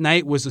that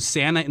night was a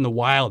Santa in the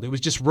wild. It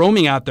was just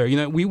roaming out there.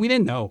 We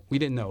didn't know. We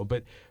didn't know.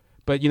 But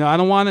I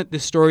don't want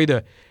this story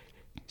to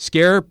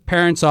scare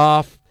parents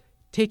off.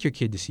 Take your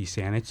kid to see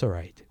Santa. It's all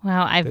right.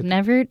 Wow, I've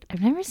never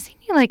seen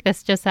you like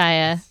this,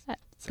 Josiah.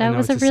 That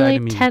was a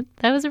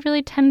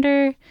really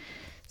tender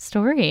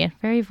story.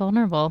 Very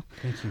vulnerable.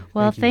 Thank you.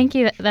 Well, thank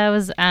you. That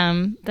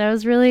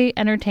was really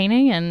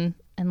entertaining and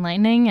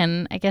enlightening,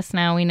 and I guess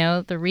now we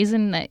know the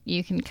reason that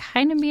you can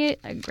kind of be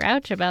a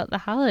grouch about the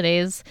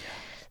holidays.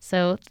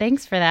 So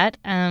thanks for that.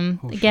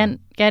 Again,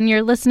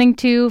 you're listening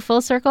to Full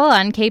Circle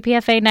on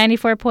KPFA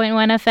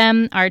 94.1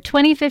 FM, our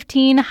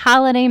 2015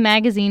 Holiday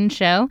Magazine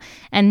show.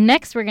 And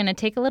next, we're going to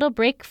take a little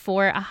break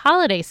for a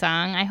holiday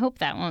song. I hope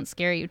that won't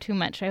scare you too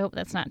much. I hope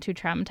that's not too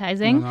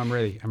traumatizing. No, I'm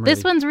ready.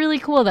 This one's really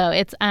cool, though.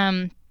 It's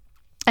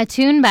a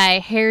tune by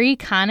Harry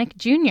Connick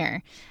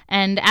Jr.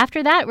 And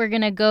after that, we're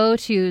going to go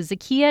to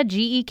Zakiyyah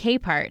G.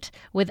 Capehart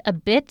with a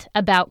bit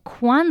about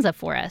Kwanzaa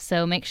for us.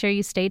 So make sure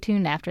you stay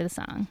tuned after the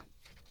song.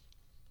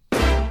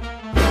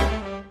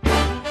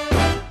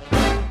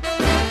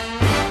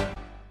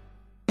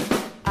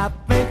 I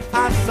think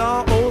I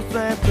saw old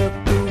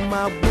Santa through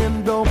my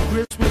window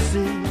Christmas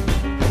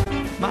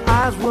Eve. My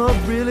eyes were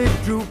really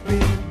droopy,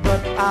 but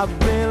I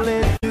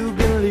really do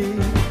believe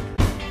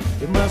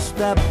it must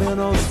have been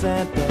old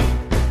Santa,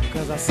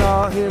 'cause I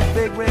saw his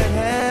big red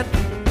hat,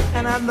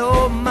 and I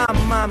know my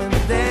mom and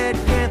dad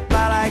can't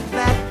fly like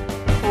that.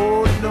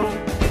 Oh no,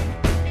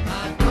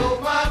 I know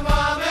my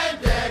mom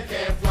and dad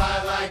can't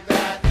fly like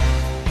that.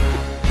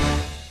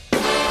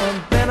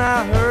 And then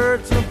I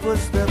heard some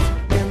footsteps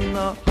in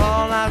the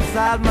hall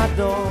outside my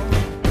door.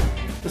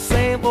 The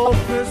same old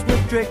Christmas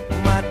trick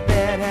my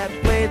dad had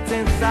played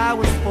since I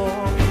was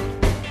 4.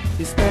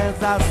 He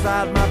stands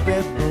outside my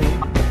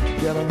bedroom,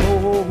 yelling ho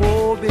ho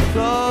ho,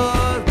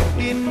 because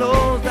he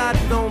knows I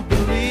don't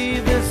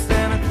believe in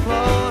Santa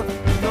Claus.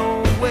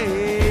 No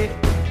way.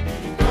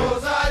 He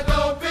knows I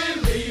don't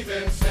believe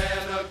in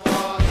Santa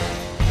Claus.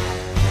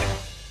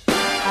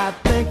 I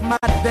think my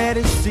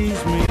daddy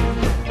sees me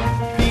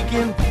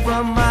peeking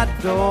from my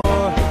door,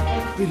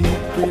 but he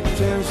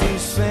pretends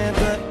he's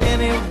Santa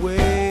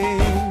anyway.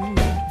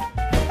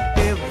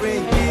 Every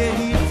year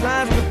he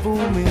tries to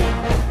fool me,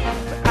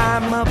 but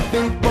I'm a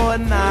big boy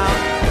now.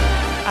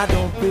 I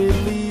don't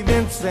believe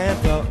in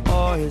Santa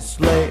or his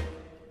sleigh,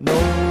 no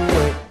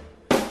way.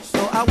 So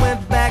I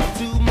went back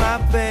to my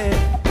bed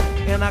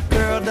and I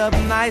curled up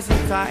nice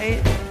and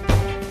tight.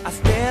 I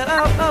stared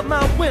out of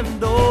my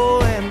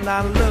window and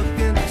I looked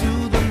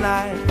into the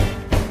night.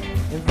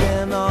 And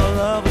then all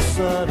of a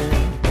sudden,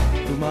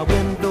 through my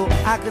window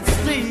I could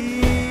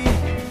see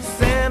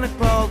Santa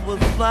Claus was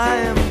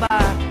flying by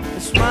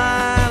and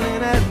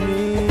smiling at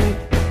me.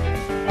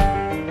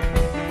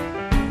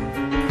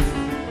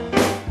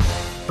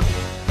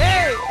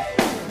 Hey!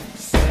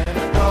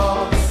 Santa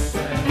Claus,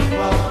 Santa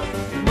Claus,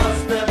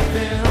 must have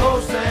been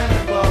old Santa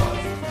Claus.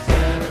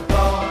 Santa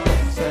Claus,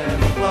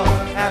 Santa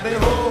Claus, happy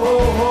ho ho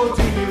ho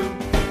to you.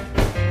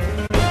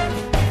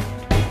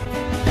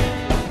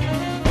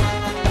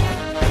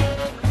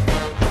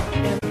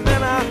 And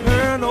then I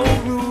heard old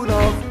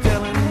Rudolph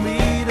telling me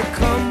to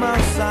come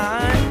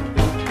outside.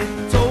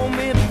 It told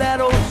me that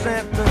old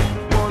Santa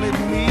wanted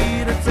me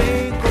to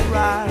take a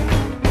ride.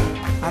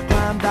 I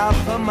climbed out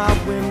of my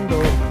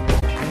window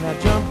and I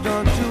jumped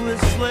onto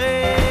his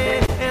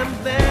sleigh. And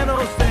then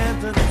old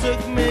Santa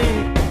took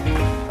me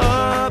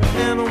up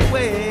and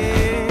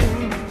away.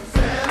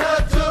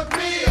 Santa took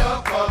me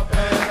up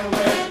and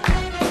away.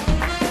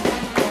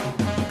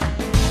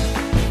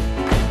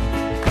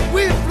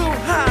 We flew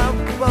high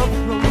above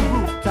the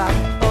rooftop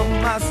of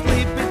my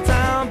sleepy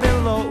town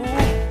below.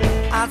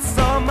 I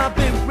saw my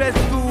big red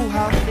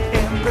schoolhouse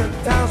and the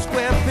town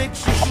square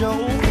picture show.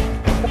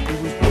 It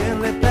was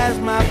nearly past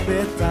my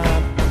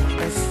bedtime,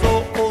 and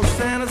so old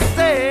Santa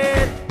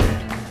said,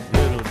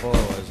 little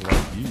boys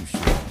like you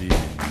should be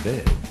in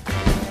bed.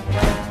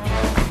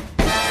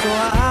 So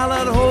I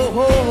hollered ho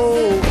ho ho,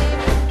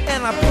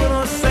 and I put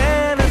on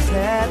Santa's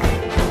hat.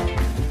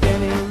 Then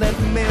he let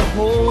me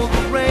hold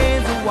the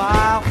reins a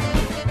while.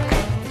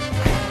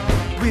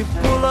 We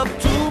pull up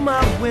to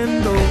my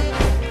window,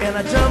 and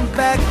I jump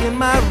back in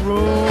my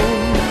room,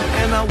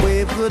 and I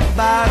wave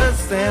goodbye to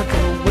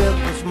Santa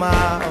with a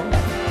smile.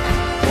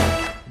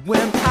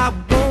 When I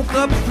woke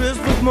up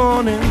Christmas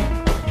morning,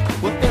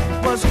 well,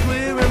 it was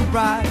clear and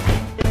bright.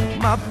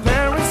 My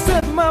parents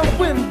said my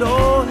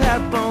window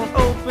had blown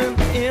open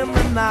in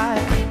the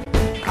night.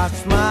 I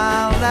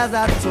smiled as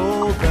I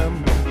told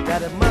them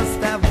that it must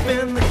have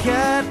been the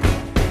cat,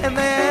 and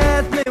they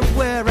asked me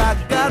where I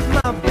got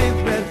my big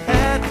red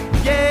hat.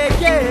 Yeah,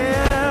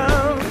 yeah.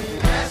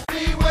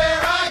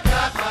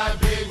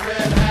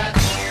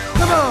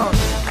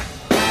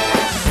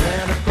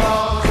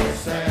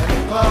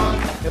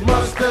 It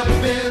must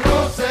have been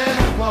old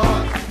Santa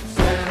Claus.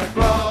 Santa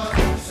Claus,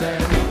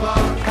 Santa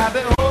Claus,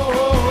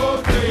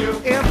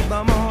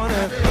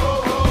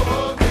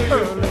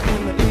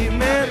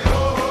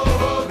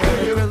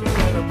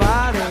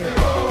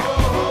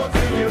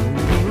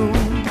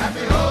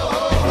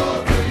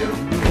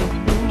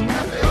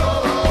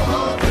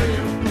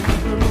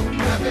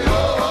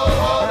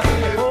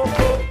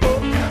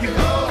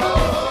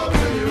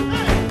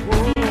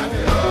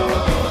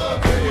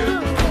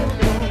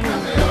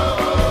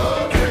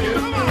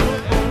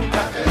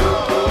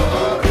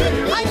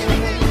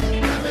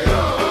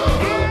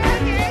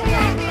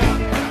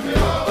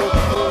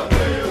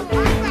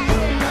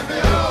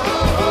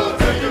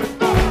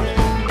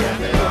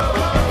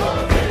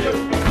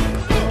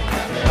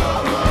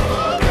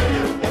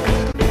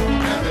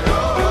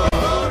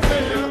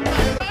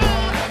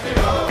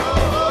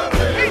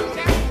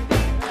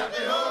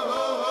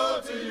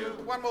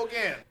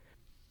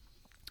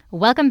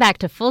 Welcome back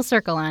to Full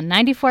Circle on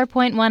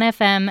 94.1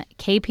 FM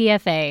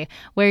KPFA,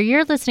 where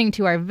you're listening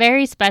to our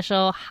very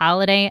special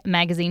holiday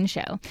magazine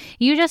show.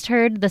 You just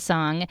heard the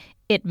song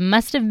It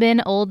Must Have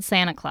Been Old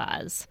Santa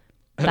Claus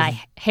by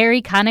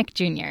Harry Connick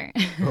Jr.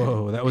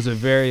 Oh, that was a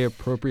very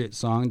appropriate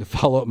song to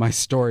follow up my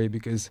story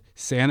because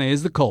Santa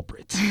is the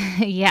culprit.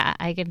 Yeah,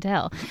 I can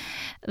tell.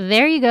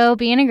 There you go,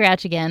 being a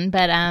grouch again.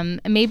 But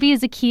maybe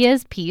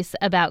Zakiyyah's piece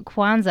about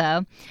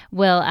Kwanzaa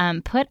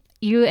will put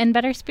you in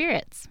better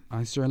spirits.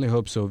 I certainly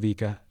hope so,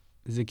 Vika.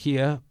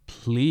 Zakiyyah,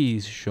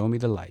 please show me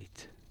the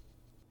light.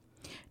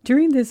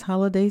 During this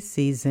holiday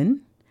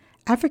season,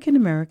 African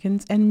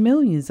Americans and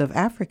millions of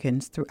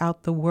Africans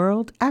throughout the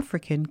world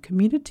African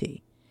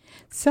community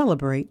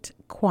celebrate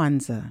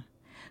Kwanzaa.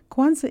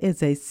 Kwanzaa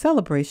is a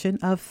celebration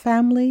of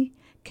family,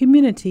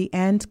 community,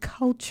 and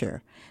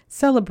culture,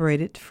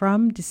 celebrated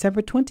from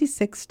December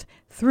 26th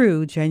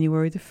through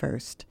January the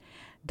 1st.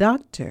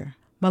 Dr.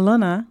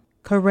 Malana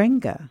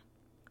Karenga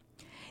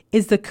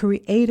is the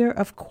creator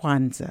of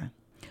Kwanzaa,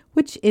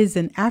 which is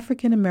an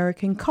African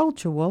American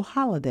cultural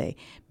holiday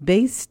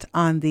based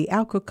on the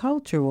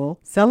agricultural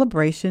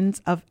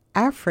celebrations of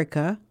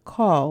Africa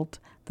called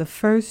the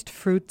First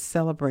Fruit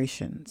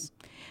Celebrations.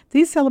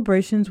 These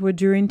celebrations were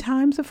during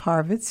times of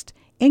harvest,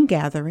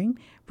 ingathering,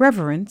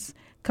 reverence,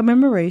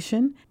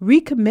 commemoration,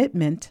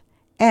 recommitment,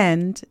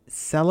 and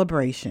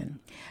celebration.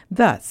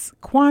 Thus,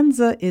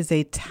 Kwanzaa is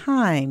a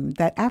time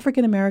that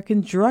African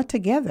Americans draw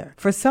together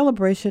for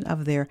celebration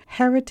of their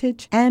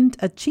heritage and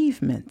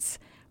achievements,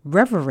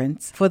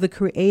 reverence for the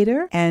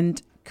Creator,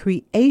 and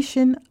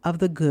creation of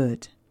the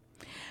good.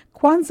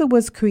 Kwanzaa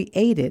was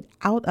created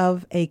out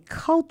of a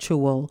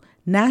cultural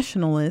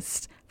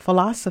nationalist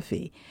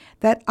philosophy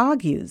that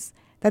argues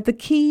that the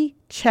key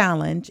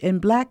challenge in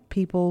Black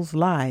people's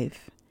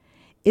life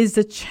is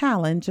the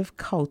challenge of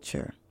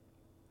culture.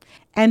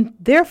 And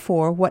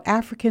therefore, what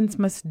Africans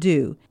must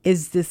do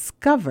is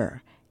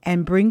discover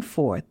and bring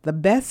forth the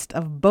best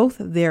of both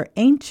their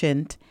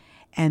ancient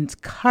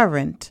and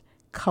current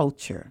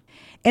culture.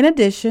 In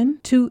addition,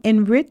 to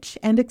enrich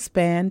and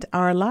expand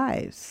our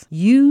lives,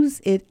 use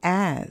it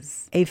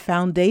as a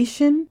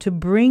foundation to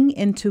bring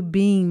into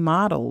being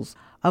models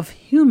of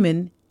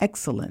human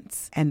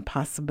excellence and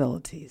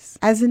possibilities,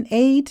 as an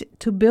aid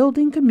to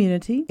building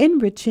community,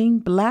 enriching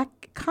Black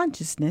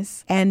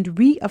consciousness, and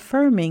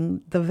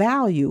reaffirming the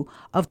value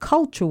of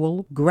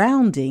cultural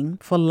grounding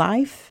for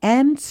life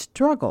and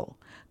struggle.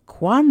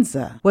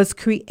 Kwanzaa was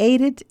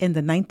created in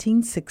the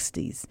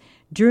 1960s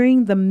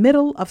during the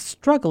middle of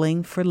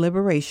struggling for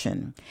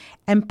liberation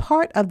and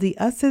part of the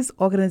US's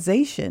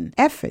organization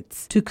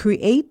efforts to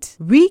create,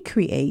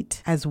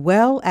 recreate, as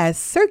well as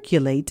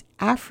circulate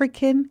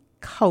African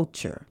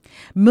culture.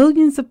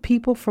 Millions of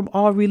people from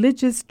all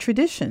religious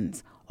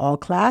traditions, all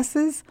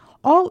classes,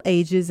 all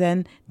ages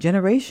and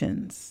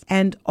generations,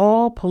 and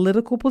all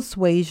political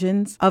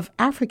persuasions of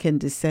African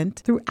descent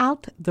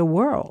throughout the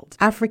world,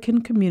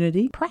 African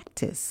community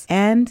practice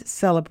and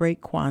celebrate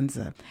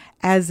Kwanzaa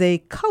as a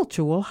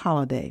cultural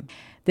holiday.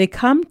 They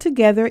come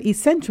together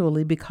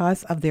essentially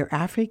because of their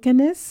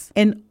Africanness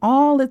in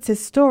all its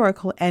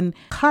historical and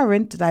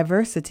current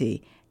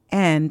diversity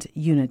and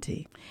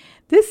unity.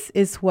 This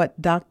is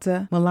what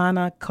Dr.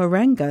 Malana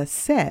Karenga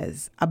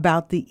says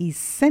about the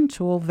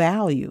essential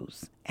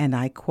values, and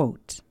I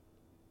quote,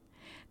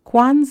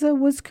 Kwanzaa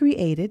was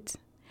created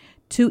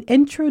to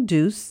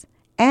introduce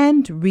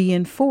and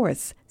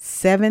reinforce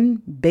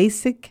 7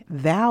 basic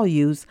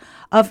values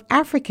of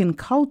African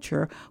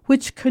culture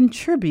which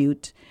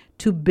contribute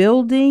to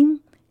building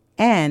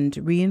and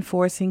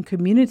reinforcing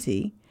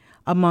community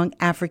among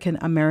African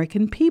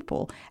American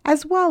people,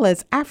 as well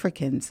as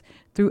Africans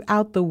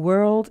throughout the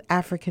world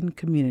African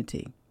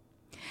community.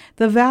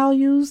 The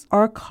values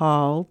are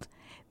called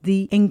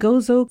the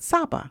Ngozo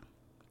Saba,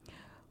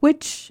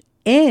 which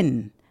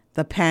in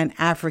the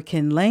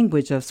Pan-African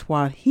language of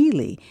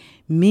Swahili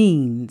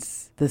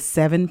means the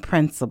 7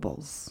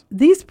 principles.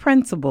 These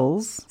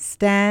principles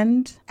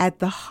stand at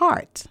the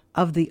heart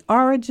of the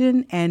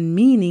origin and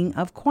meaning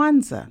of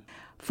Kwanzaa,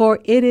 for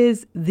it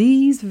is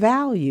these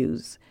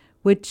values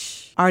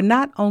which are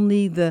not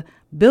only the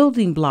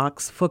building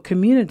blocks for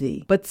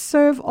community, but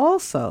serve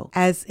also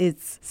as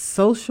its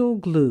social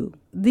glue.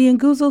 The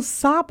Nguzo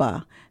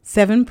Saba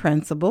 7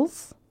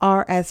 principles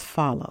are as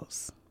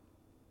follows.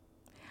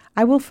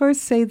 I will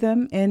first say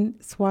them in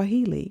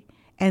Swahili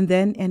and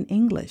then in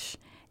English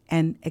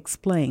and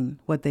explain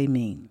what they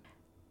mean.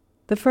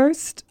 The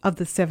first of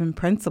the 7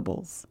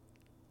 principles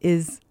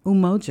is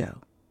umoja,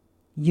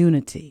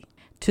 unity.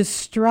 To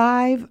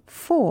strive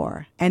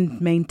for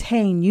and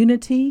maintain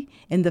unity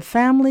in the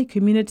family,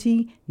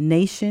 community,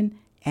 nation,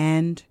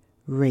 and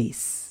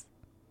race.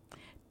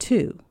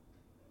 2.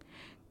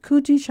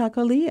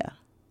 Kujishakulia,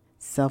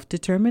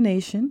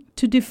 self-determination,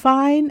 to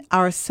define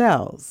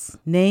ourselves,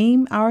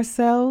 name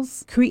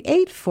ourselves,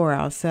 create for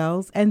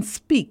ourselves, and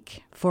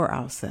speak for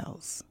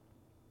ourselves.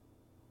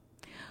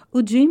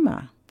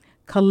 Ujima,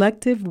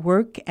 collective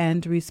work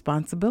and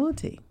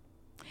responsibility,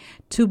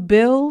 to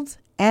build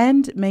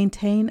and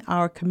maintain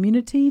our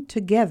community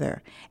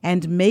together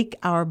and make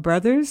our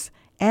brothers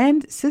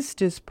and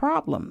sisters'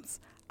 problems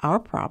our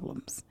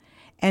problems,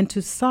 and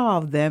to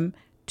solve them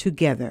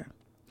together.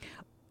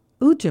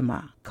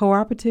 Ujamaa,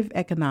 cooperative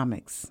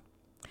economics.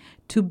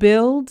 To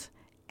build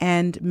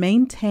and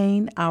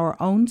maintain our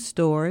own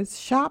stores,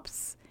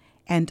 shops,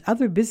 and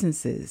other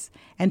businesses,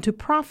 and to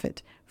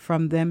profit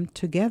from them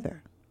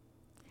together.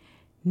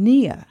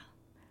 Nia,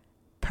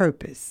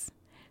 purpose.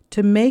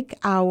 To make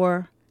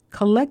our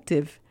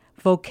collective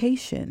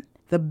vocation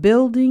the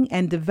building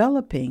and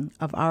developing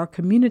of our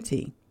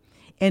community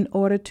in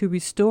order to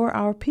restore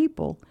our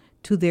people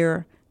to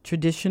their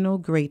traditional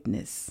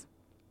greatness.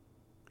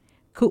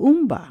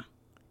 Kuumba,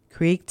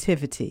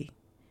 creativity.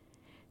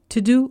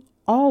 To do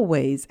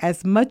always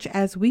as much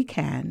as we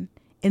can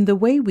in the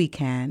way we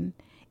can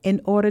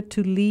in order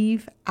to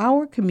leave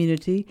our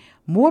community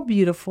more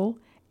beautiful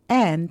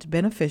and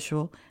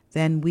beneficial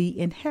than we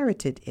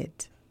inherited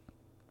it.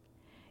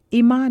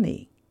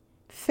 Imani,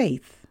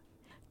 faith.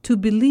 To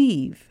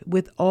believe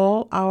with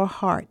all our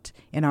heart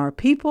in our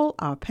people,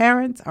 our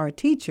parents, our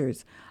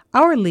teachers,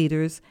 our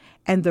leaders,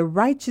 and the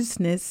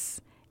righteousness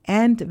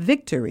and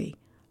victory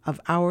of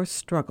our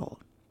struggle.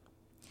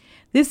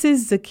 This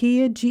is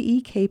Zakiyyah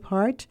G.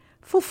 Capehart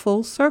for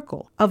Full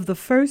Circle of the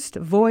First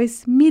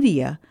Voice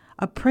Media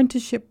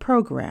Apprenticeship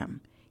Program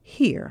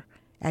here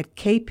at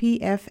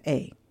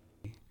KPFA.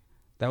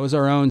 That was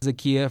our own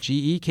Zakiyyah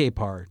G.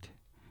 Capehart.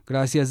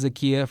 Gracias,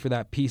 Zakiyyah, for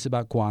that piece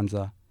about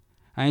Kwanzaa.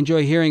 I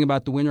enjoy hearing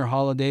about the winter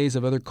holidays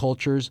of other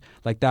cultures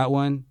like that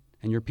one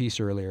and your piece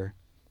earlier.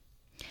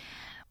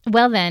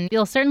 Well, then,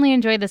 you'll certainly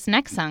enjoy this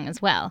next song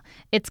as well.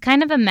 It's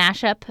kind of a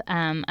mashup,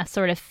 a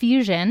sort of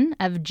fusion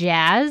of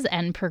jazz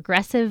and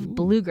progressive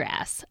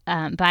bluegrass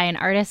by an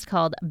artist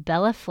called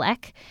Bela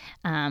Fleck,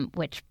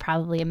 which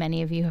probably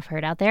many of you have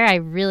heard out there. I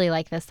really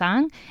like this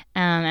song,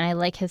 and I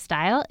like his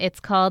style. It's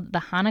called the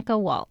Hanukkah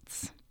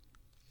Waltz.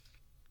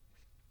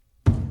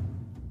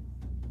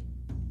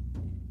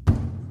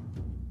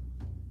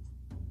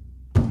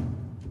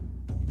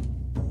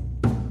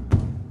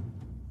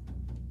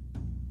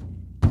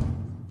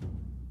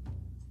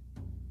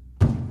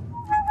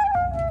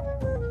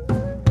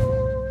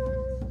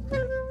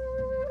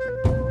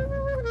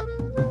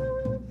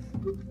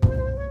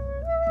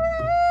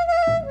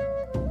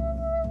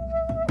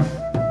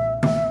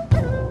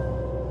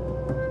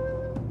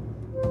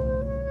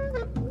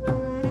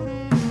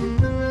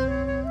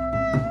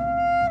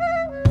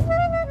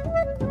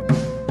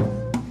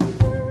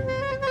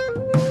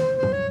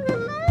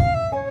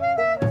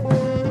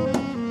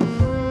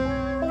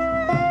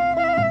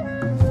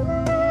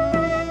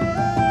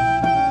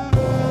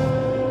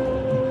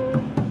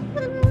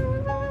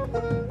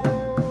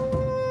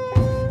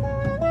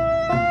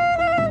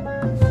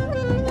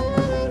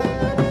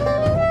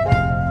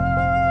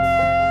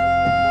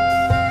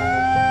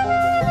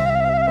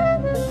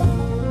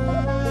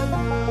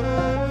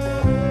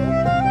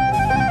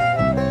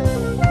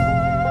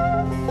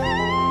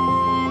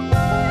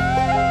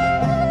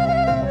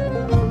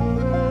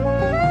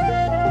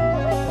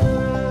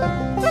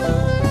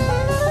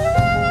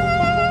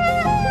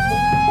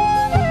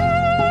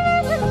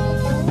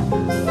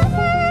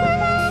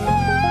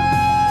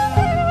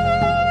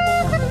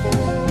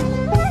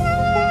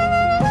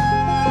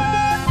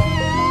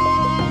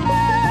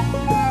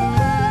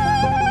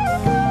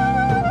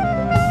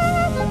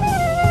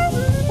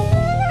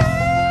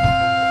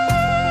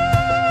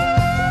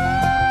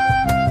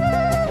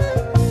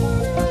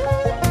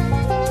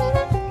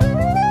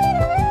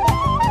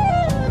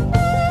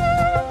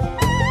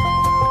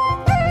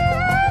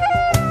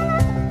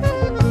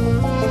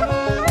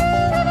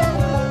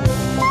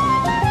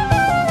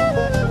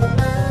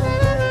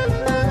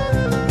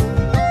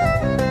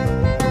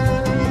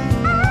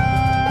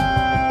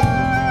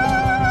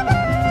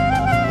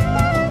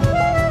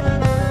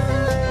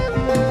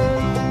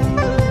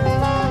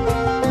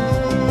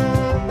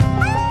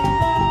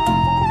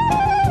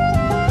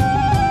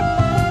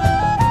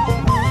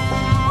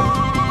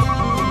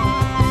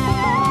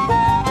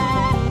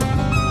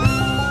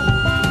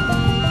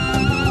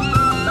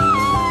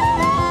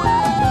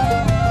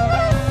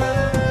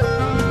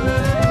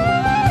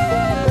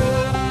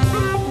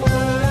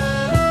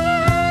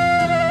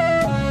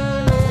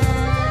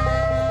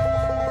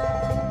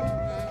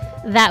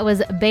 That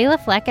was Bela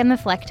Fleck and the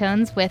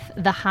Flecktones with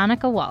the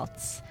Hanukkah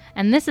Waltz.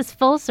 And this is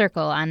Full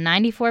Circle on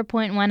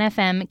 94.1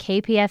 FM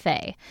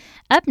KPFA.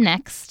 Up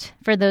next,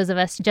 for those of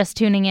us just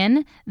tuning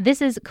in,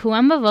 this is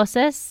Kuumba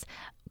Voces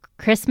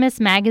Christmas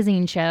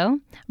magazine show.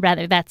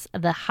 Rather, that's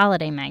the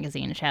holiday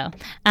magazine show.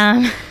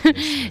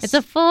 It's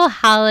a full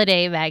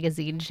holiday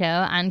magazine show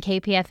on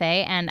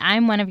KPFA, and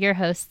I'm one of your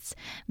hosts,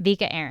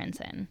 Vika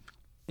Aronson.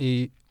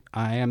 I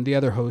am the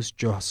other host,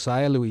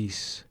 Josiah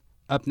Luis.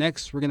 Up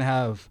next, we're going to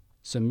have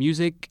some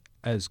music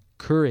as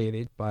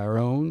curated by our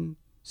own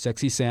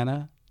sexy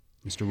Santa,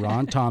 Mr.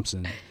 Ron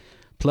Thompson,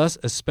 plus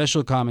a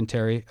special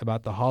commentary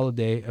about the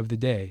holiday of the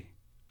day.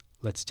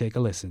 Let's take a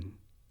listen.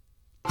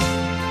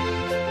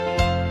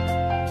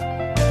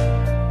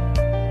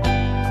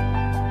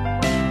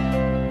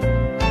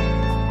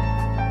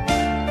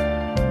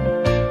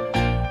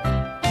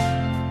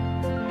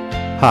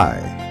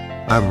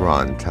 Hi, I'm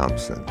Ron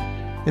Thompson,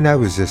 and I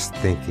was just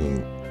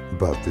thinking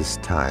about this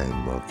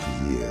time of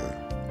the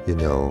year. You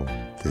know,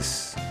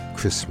 this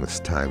Christmas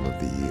time of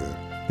the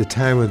year. The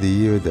time of the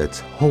year that's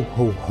ho,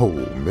 ho, ho,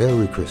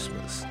 Merry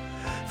Christmas,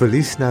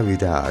 Feliz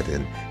Navidad,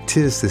 and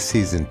 'tis the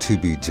season to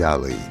be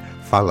jolly,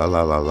 fa la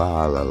la la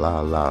la la la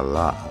la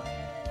la.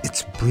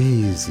 It's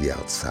breezy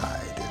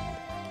outside,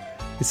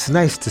 and it's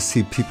nice to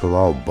see people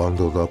all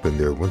bundled up in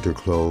their winter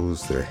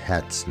clothes, their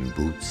hats and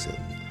boots and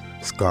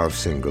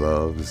scarves and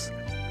gloves,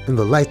 and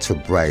the lights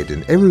are bright,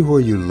 and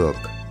everywhere you look,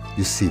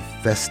 you see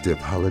festive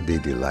holiday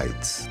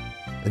delights,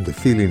 and the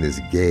feeling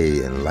is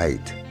gay and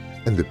light,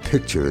 and the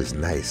picture is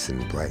nice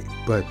and bright.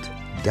 But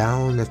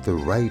down at the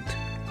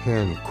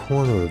right-hand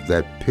corner of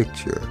that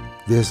picture,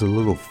 there's a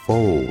little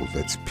fold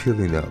that's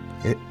peeling up,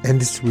 and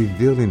it's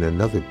revealing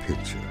another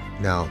picture.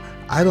 Now,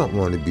 I don't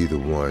want to be the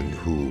one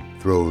who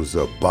throws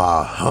a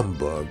bah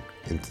humbug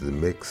into the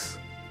mix,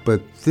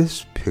 but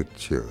this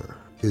picture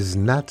is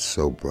not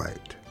so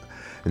bright,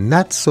 and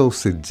not so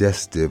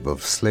suggestive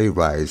of sleigh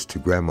rides to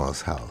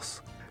Grandma's house.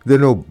 There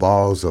are no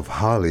balls of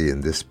holly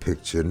in this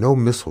picture, no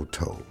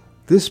mistletoe.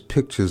 This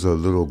picture's a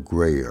little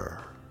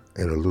grayer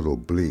and a little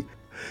bleak.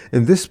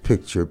 In this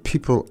picture,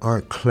 people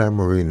aren't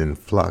clamoring in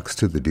flocks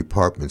to the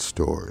department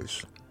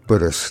stores,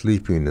 but are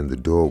sleeping in the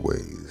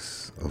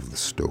doorways of the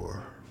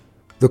store.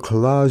 The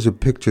collage of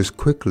pictures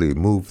quickly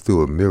move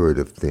through a myriad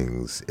of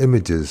things,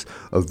 images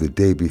of the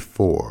day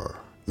before,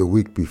 the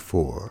week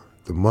before,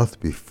 the month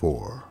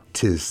before.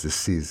 'Tis the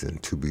season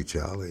to be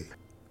jolly.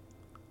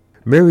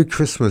 Merry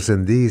Christmas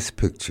in these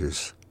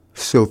pictures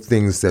show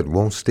things that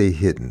won't stay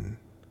hidden,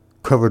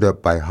 covered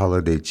up by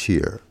holiday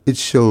cheer. It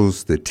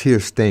shows the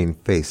tear-stained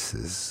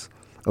faces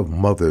of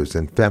mothers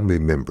and family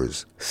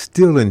members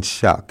still in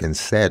shock and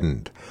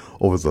saddened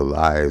over the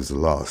lives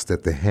lost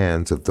at the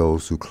hands of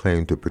those who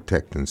claim to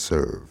protect and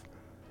serve.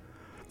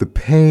 The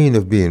pain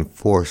of being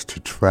forced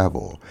to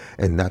travel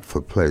and not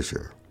for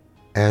pleasure,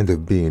 and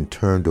of being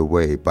turned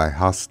away by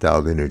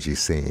hostile energy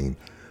saying,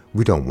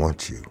 "We don't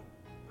want you."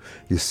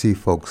 You see,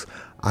 folks,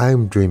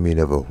 I'm dreaming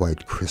of a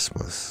white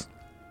Christmas,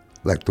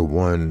 like the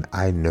one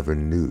I never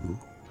knew,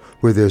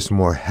 where there's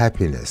more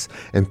happiness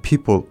and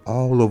people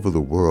all over the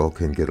world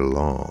can get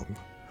along,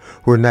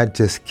 where not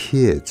just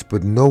kids,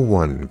 but no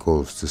one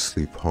goes to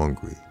sleep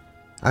hungry.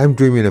 I'm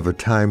dreaming of a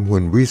time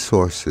when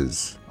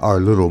resources are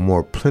a little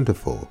more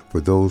plentiful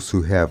for those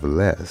who have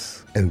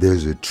less, and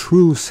there's a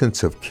true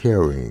sense of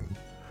caring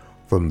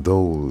from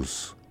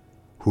those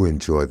who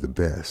enjoy the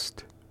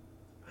best.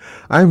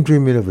 I'm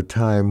dreaming of a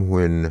time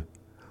when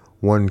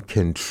one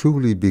can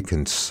truly be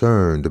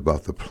concerned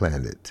about the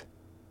planet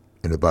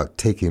and about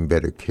taking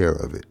better care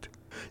of it.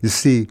 You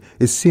see,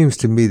 it seems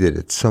to me that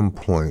at some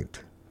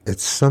point,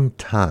 at some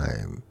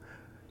time,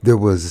 there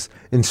was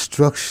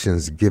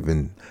instructions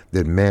given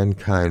that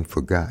mankind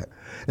forgot,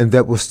 and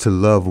that was to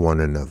love one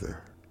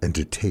another and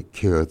to take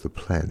care of the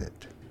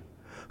planet.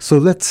 So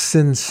let's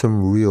send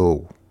some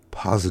real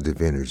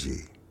positive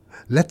energy.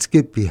 Let's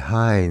get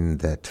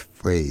behind that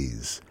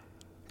phrase,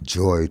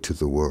 joy to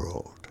the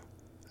world.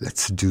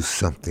 Let's do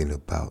something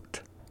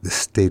about the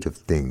state of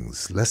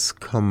things. Let's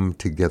come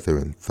together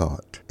in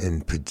thought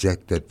and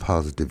project that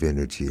positive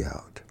energy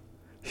out.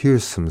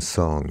 Here's some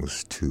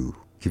songs to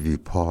give you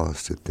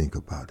pause to think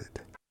about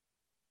it.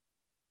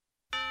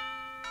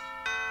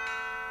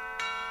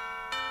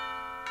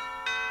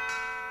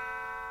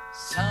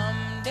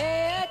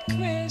 Someday at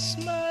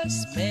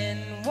Christmas, men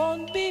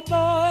won't be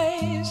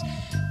boys,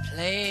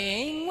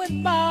 playing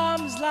with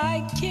bombs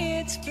like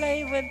kids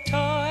play with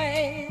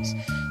toys.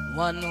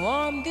 One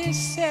warm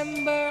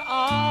December,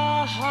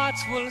 our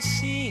hearts will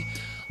see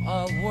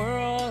a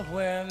world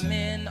where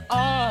men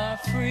are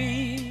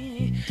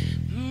free.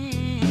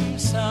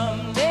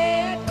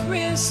 Someday at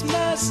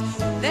Christmas,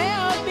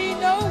 there'll be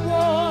no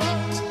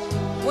wars,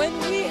 when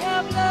we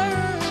have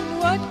learned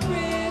what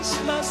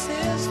Christmas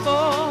is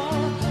for,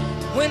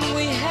 when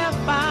we have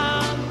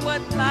found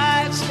what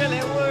life's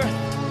really worth,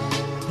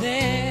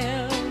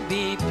 there'll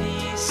be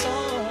peace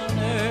on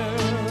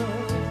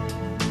earth.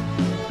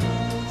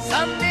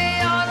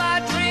 Someday all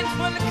our dreams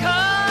will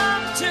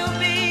come to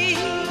be,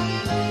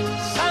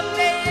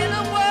 someday in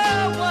a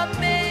world where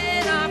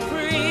men are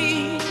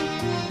free.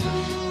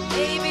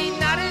 Maybe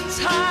not in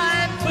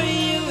time for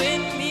you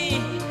and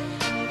me,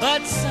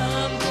 but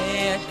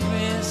someday at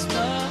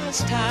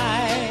Christmas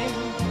time.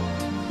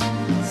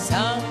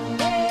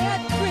 Someday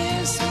at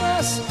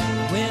Christmas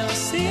we'll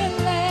see a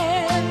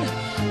land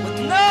with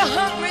no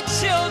hungry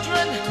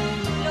children,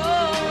 no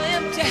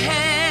empty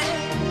hand.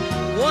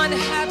 One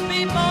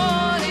happy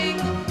morning,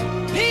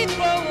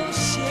 people will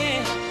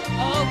share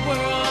a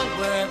world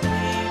where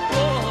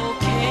people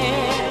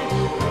care.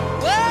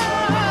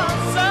 Well,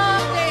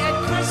 someday at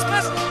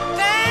Christmas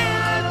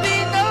there'll be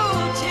no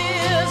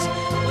tears,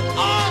 when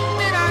all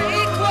men are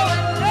equal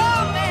and no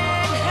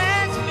man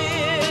has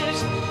fears.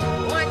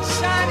 One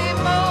shiny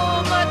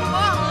moment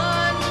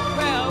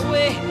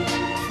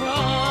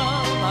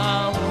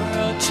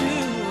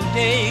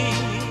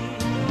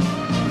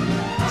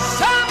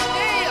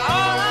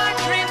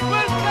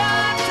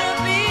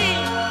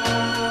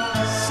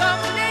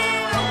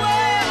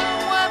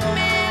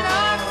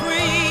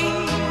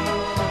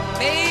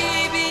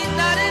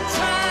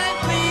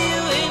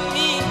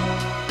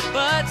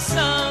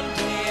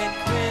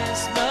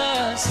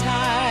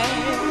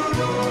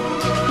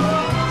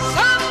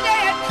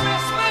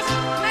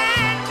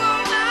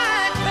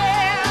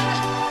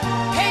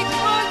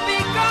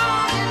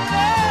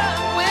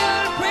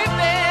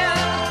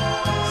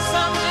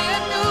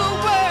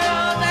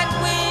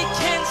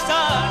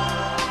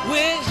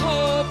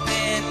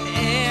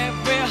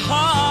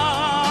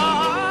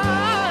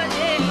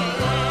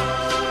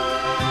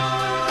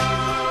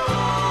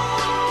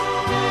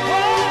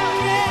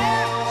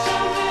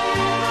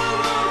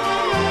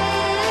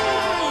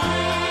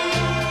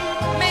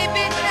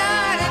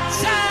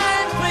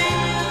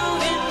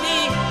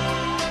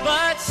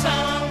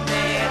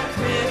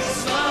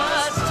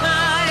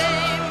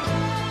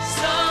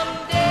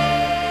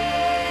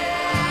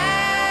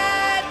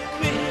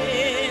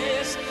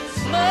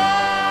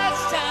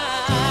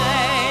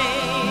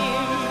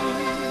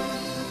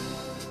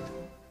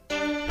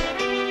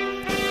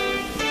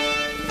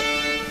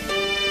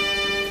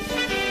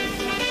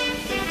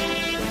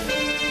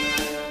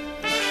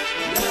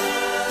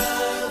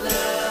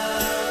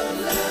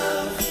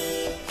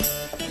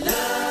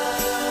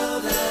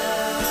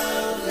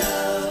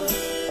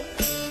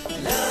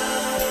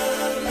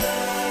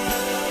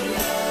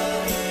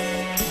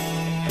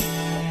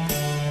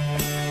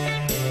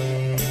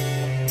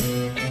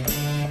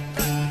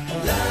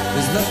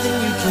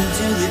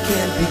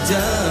can't be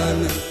done.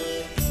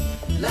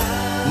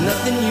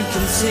 Nothing you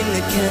can sing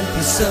that can't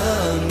be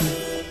sung.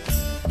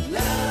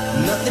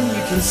 Nothing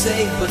you can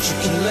say, but you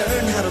can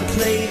learn how to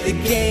play the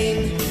game.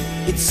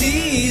 It's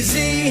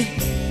easy.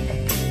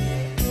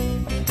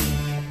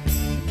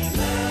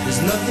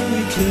 There's nothing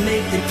you can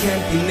make that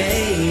can't be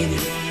made.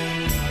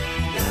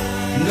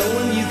 No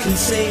one you can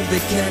save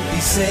that can't be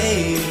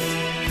saved.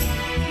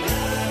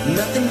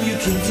 Nothing you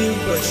can do,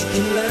 but you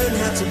can learn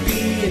how to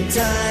be in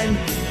time.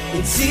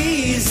 It's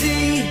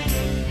easy.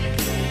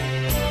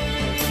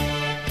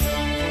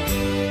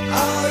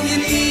 All you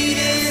need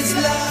is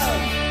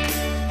love.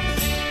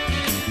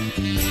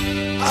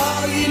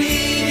 All you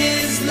need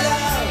is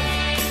love.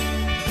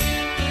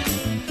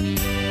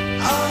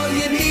 All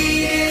you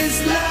need is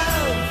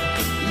love.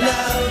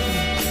 Love.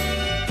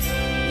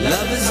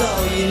 Love is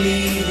all you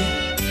need.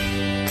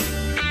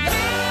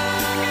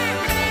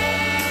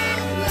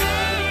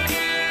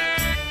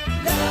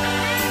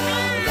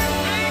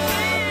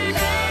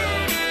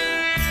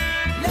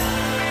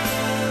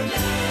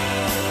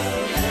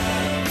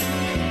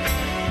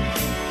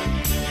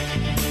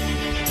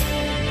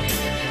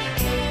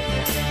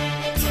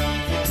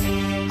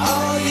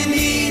 All you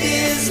need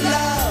is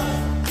love.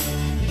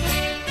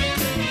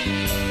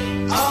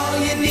 All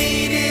you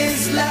need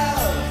is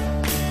love.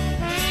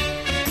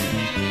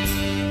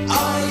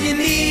 All you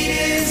need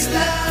is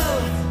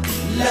love.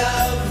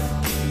 Love.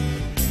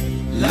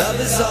 Love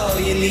is all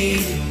you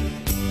need.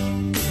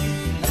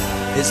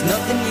 There's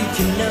nothing you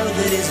can know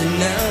that isn't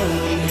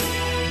known.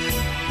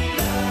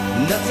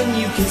 Nothing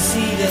you can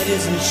see that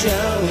isn't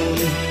shown.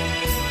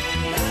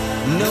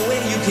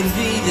 Nowhere you can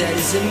be that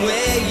isn't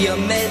where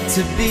you're meant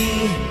to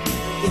be.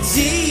 It's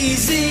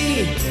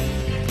easy.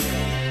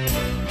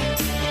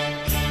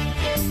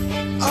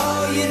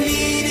 All you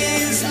need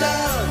is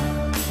love.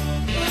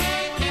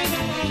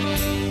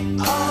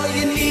 All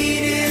you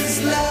need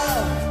is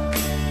love.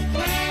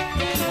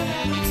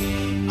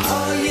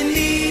 All you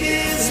need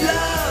is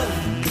love.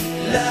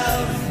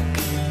 Love.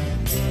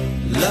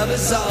 Love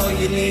is all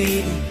you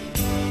need.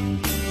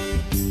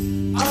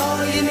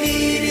 All you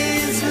need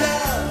is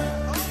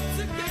love.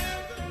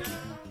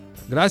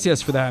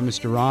 Gracias for that,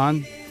 Mr.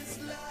 Ron.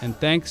 And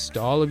thanks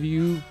to all of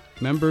you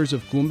members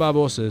of Cumbia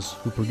Voces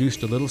who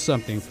produced a little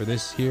something for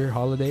this here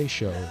holiday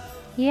show.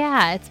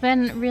 Yeah, it's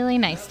been really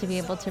nice to be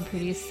able to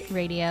produce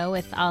radio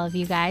with all of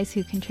you guys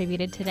who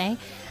contributed today.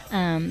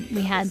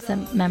 We had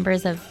some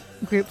members of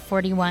Group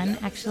 41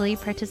 actually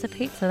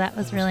participate, so that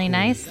was really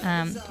nice.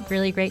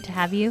 Really great to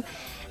have you.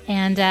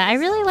 And I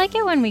really like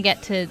it when we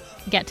get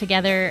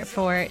together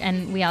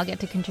and we all get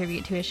to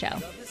contribute to a show.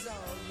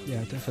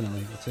 Yeah,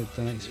 definitely. It's a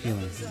nice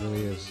feeling. It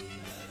really is.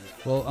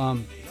 Well,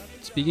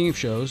 speaking of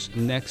shows,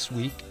 next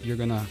week you're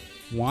going to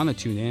want to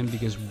tune in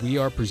because we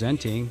are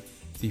presenting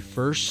the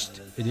first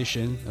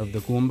edition of the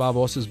Cumbia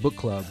Voces Book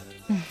Club.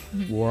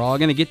 We're all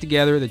going to get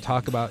together to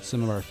talk about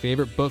some of our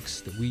favorite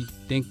books that we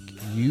think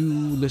you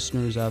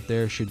listeners out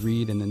there should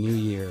read in the new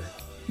year.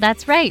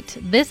 That's right.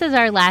 This is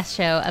our last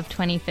show of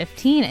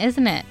 2015,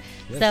 isn't it?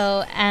 Yes.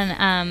 So,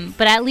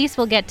 but at least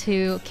we'll get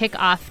to kick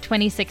off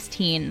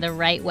 2016 the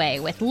right way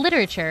with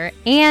literature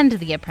and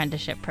the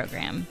apprenticeship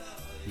program.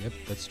 Yep,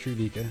 that's true,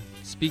 Vika.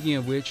 Speaking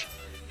of which,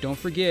 don't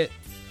forget,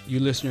 you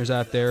listeners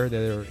out there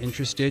that are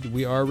interested,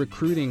 we are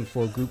recruiting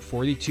for Group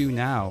 42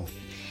 now.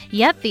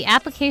 Yep, the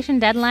application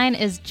deadline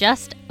is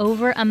just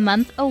over a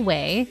month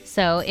away,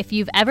 so if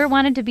you've ever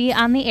wanted to be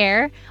on the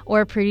air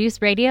or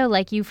produce radio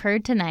like you've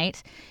heard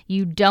tonight,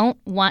 you don't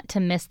want to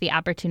miss the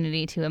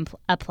opportunity to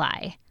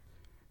apply.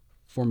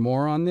 For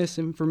more on this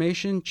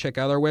information, check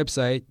out our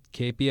website,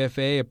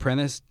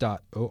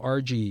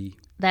 kpfaapprentice.org.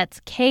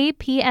 That's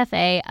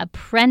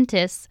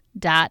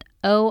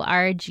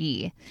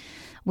kpfaapprentice.org.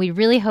 We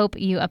really hope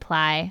you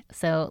apply,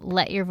 so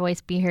let your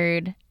voice be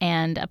heard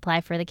and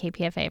apply for the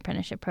KPFA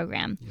apprenticeship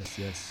program. Yes,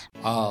 yes.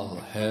 I'll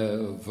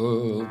have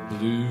a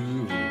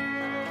blue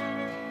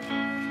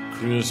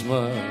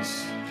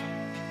Christmas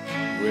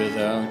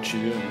without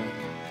you.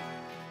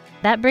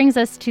 That brings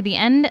us to the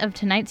end of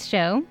tonight's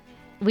show.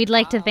 We'd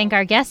like to thank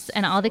our guests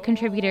and all the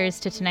contributors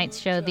to tonight's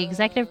show. The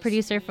executive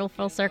producer for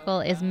Full Circle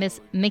is Miss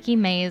Mickey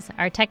Mays.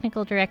 Our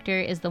technical director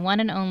is the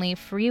one and only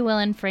Free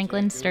Willin'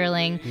 Franklin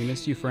Sterling. We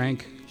missed you,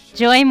 Frank.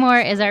 Joy Moore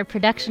is our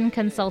production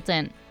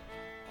consultant.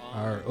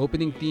 Our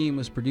opening theme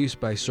was produced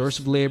by Source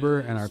of Labor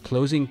and our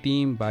closing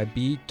theme by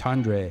B.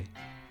 Tandre.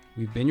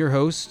 We've been your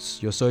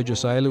hosts. Yo soy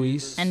Josiah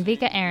Luis. And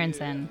Vika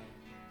Aronson.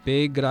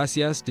 Big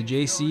gracias to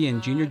JC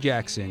and Junior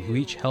Jackson, who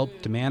each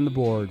helped to man the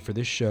board for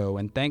this show.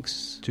 And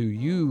thanks to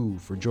you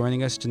for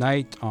joining us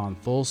tonight on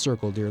Full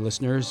Circle, dear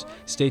listeners.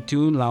 Stay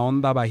tuned. La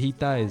Onda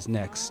Bajita is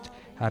next.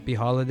 Happy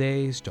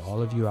holidays to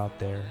all of you out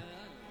there.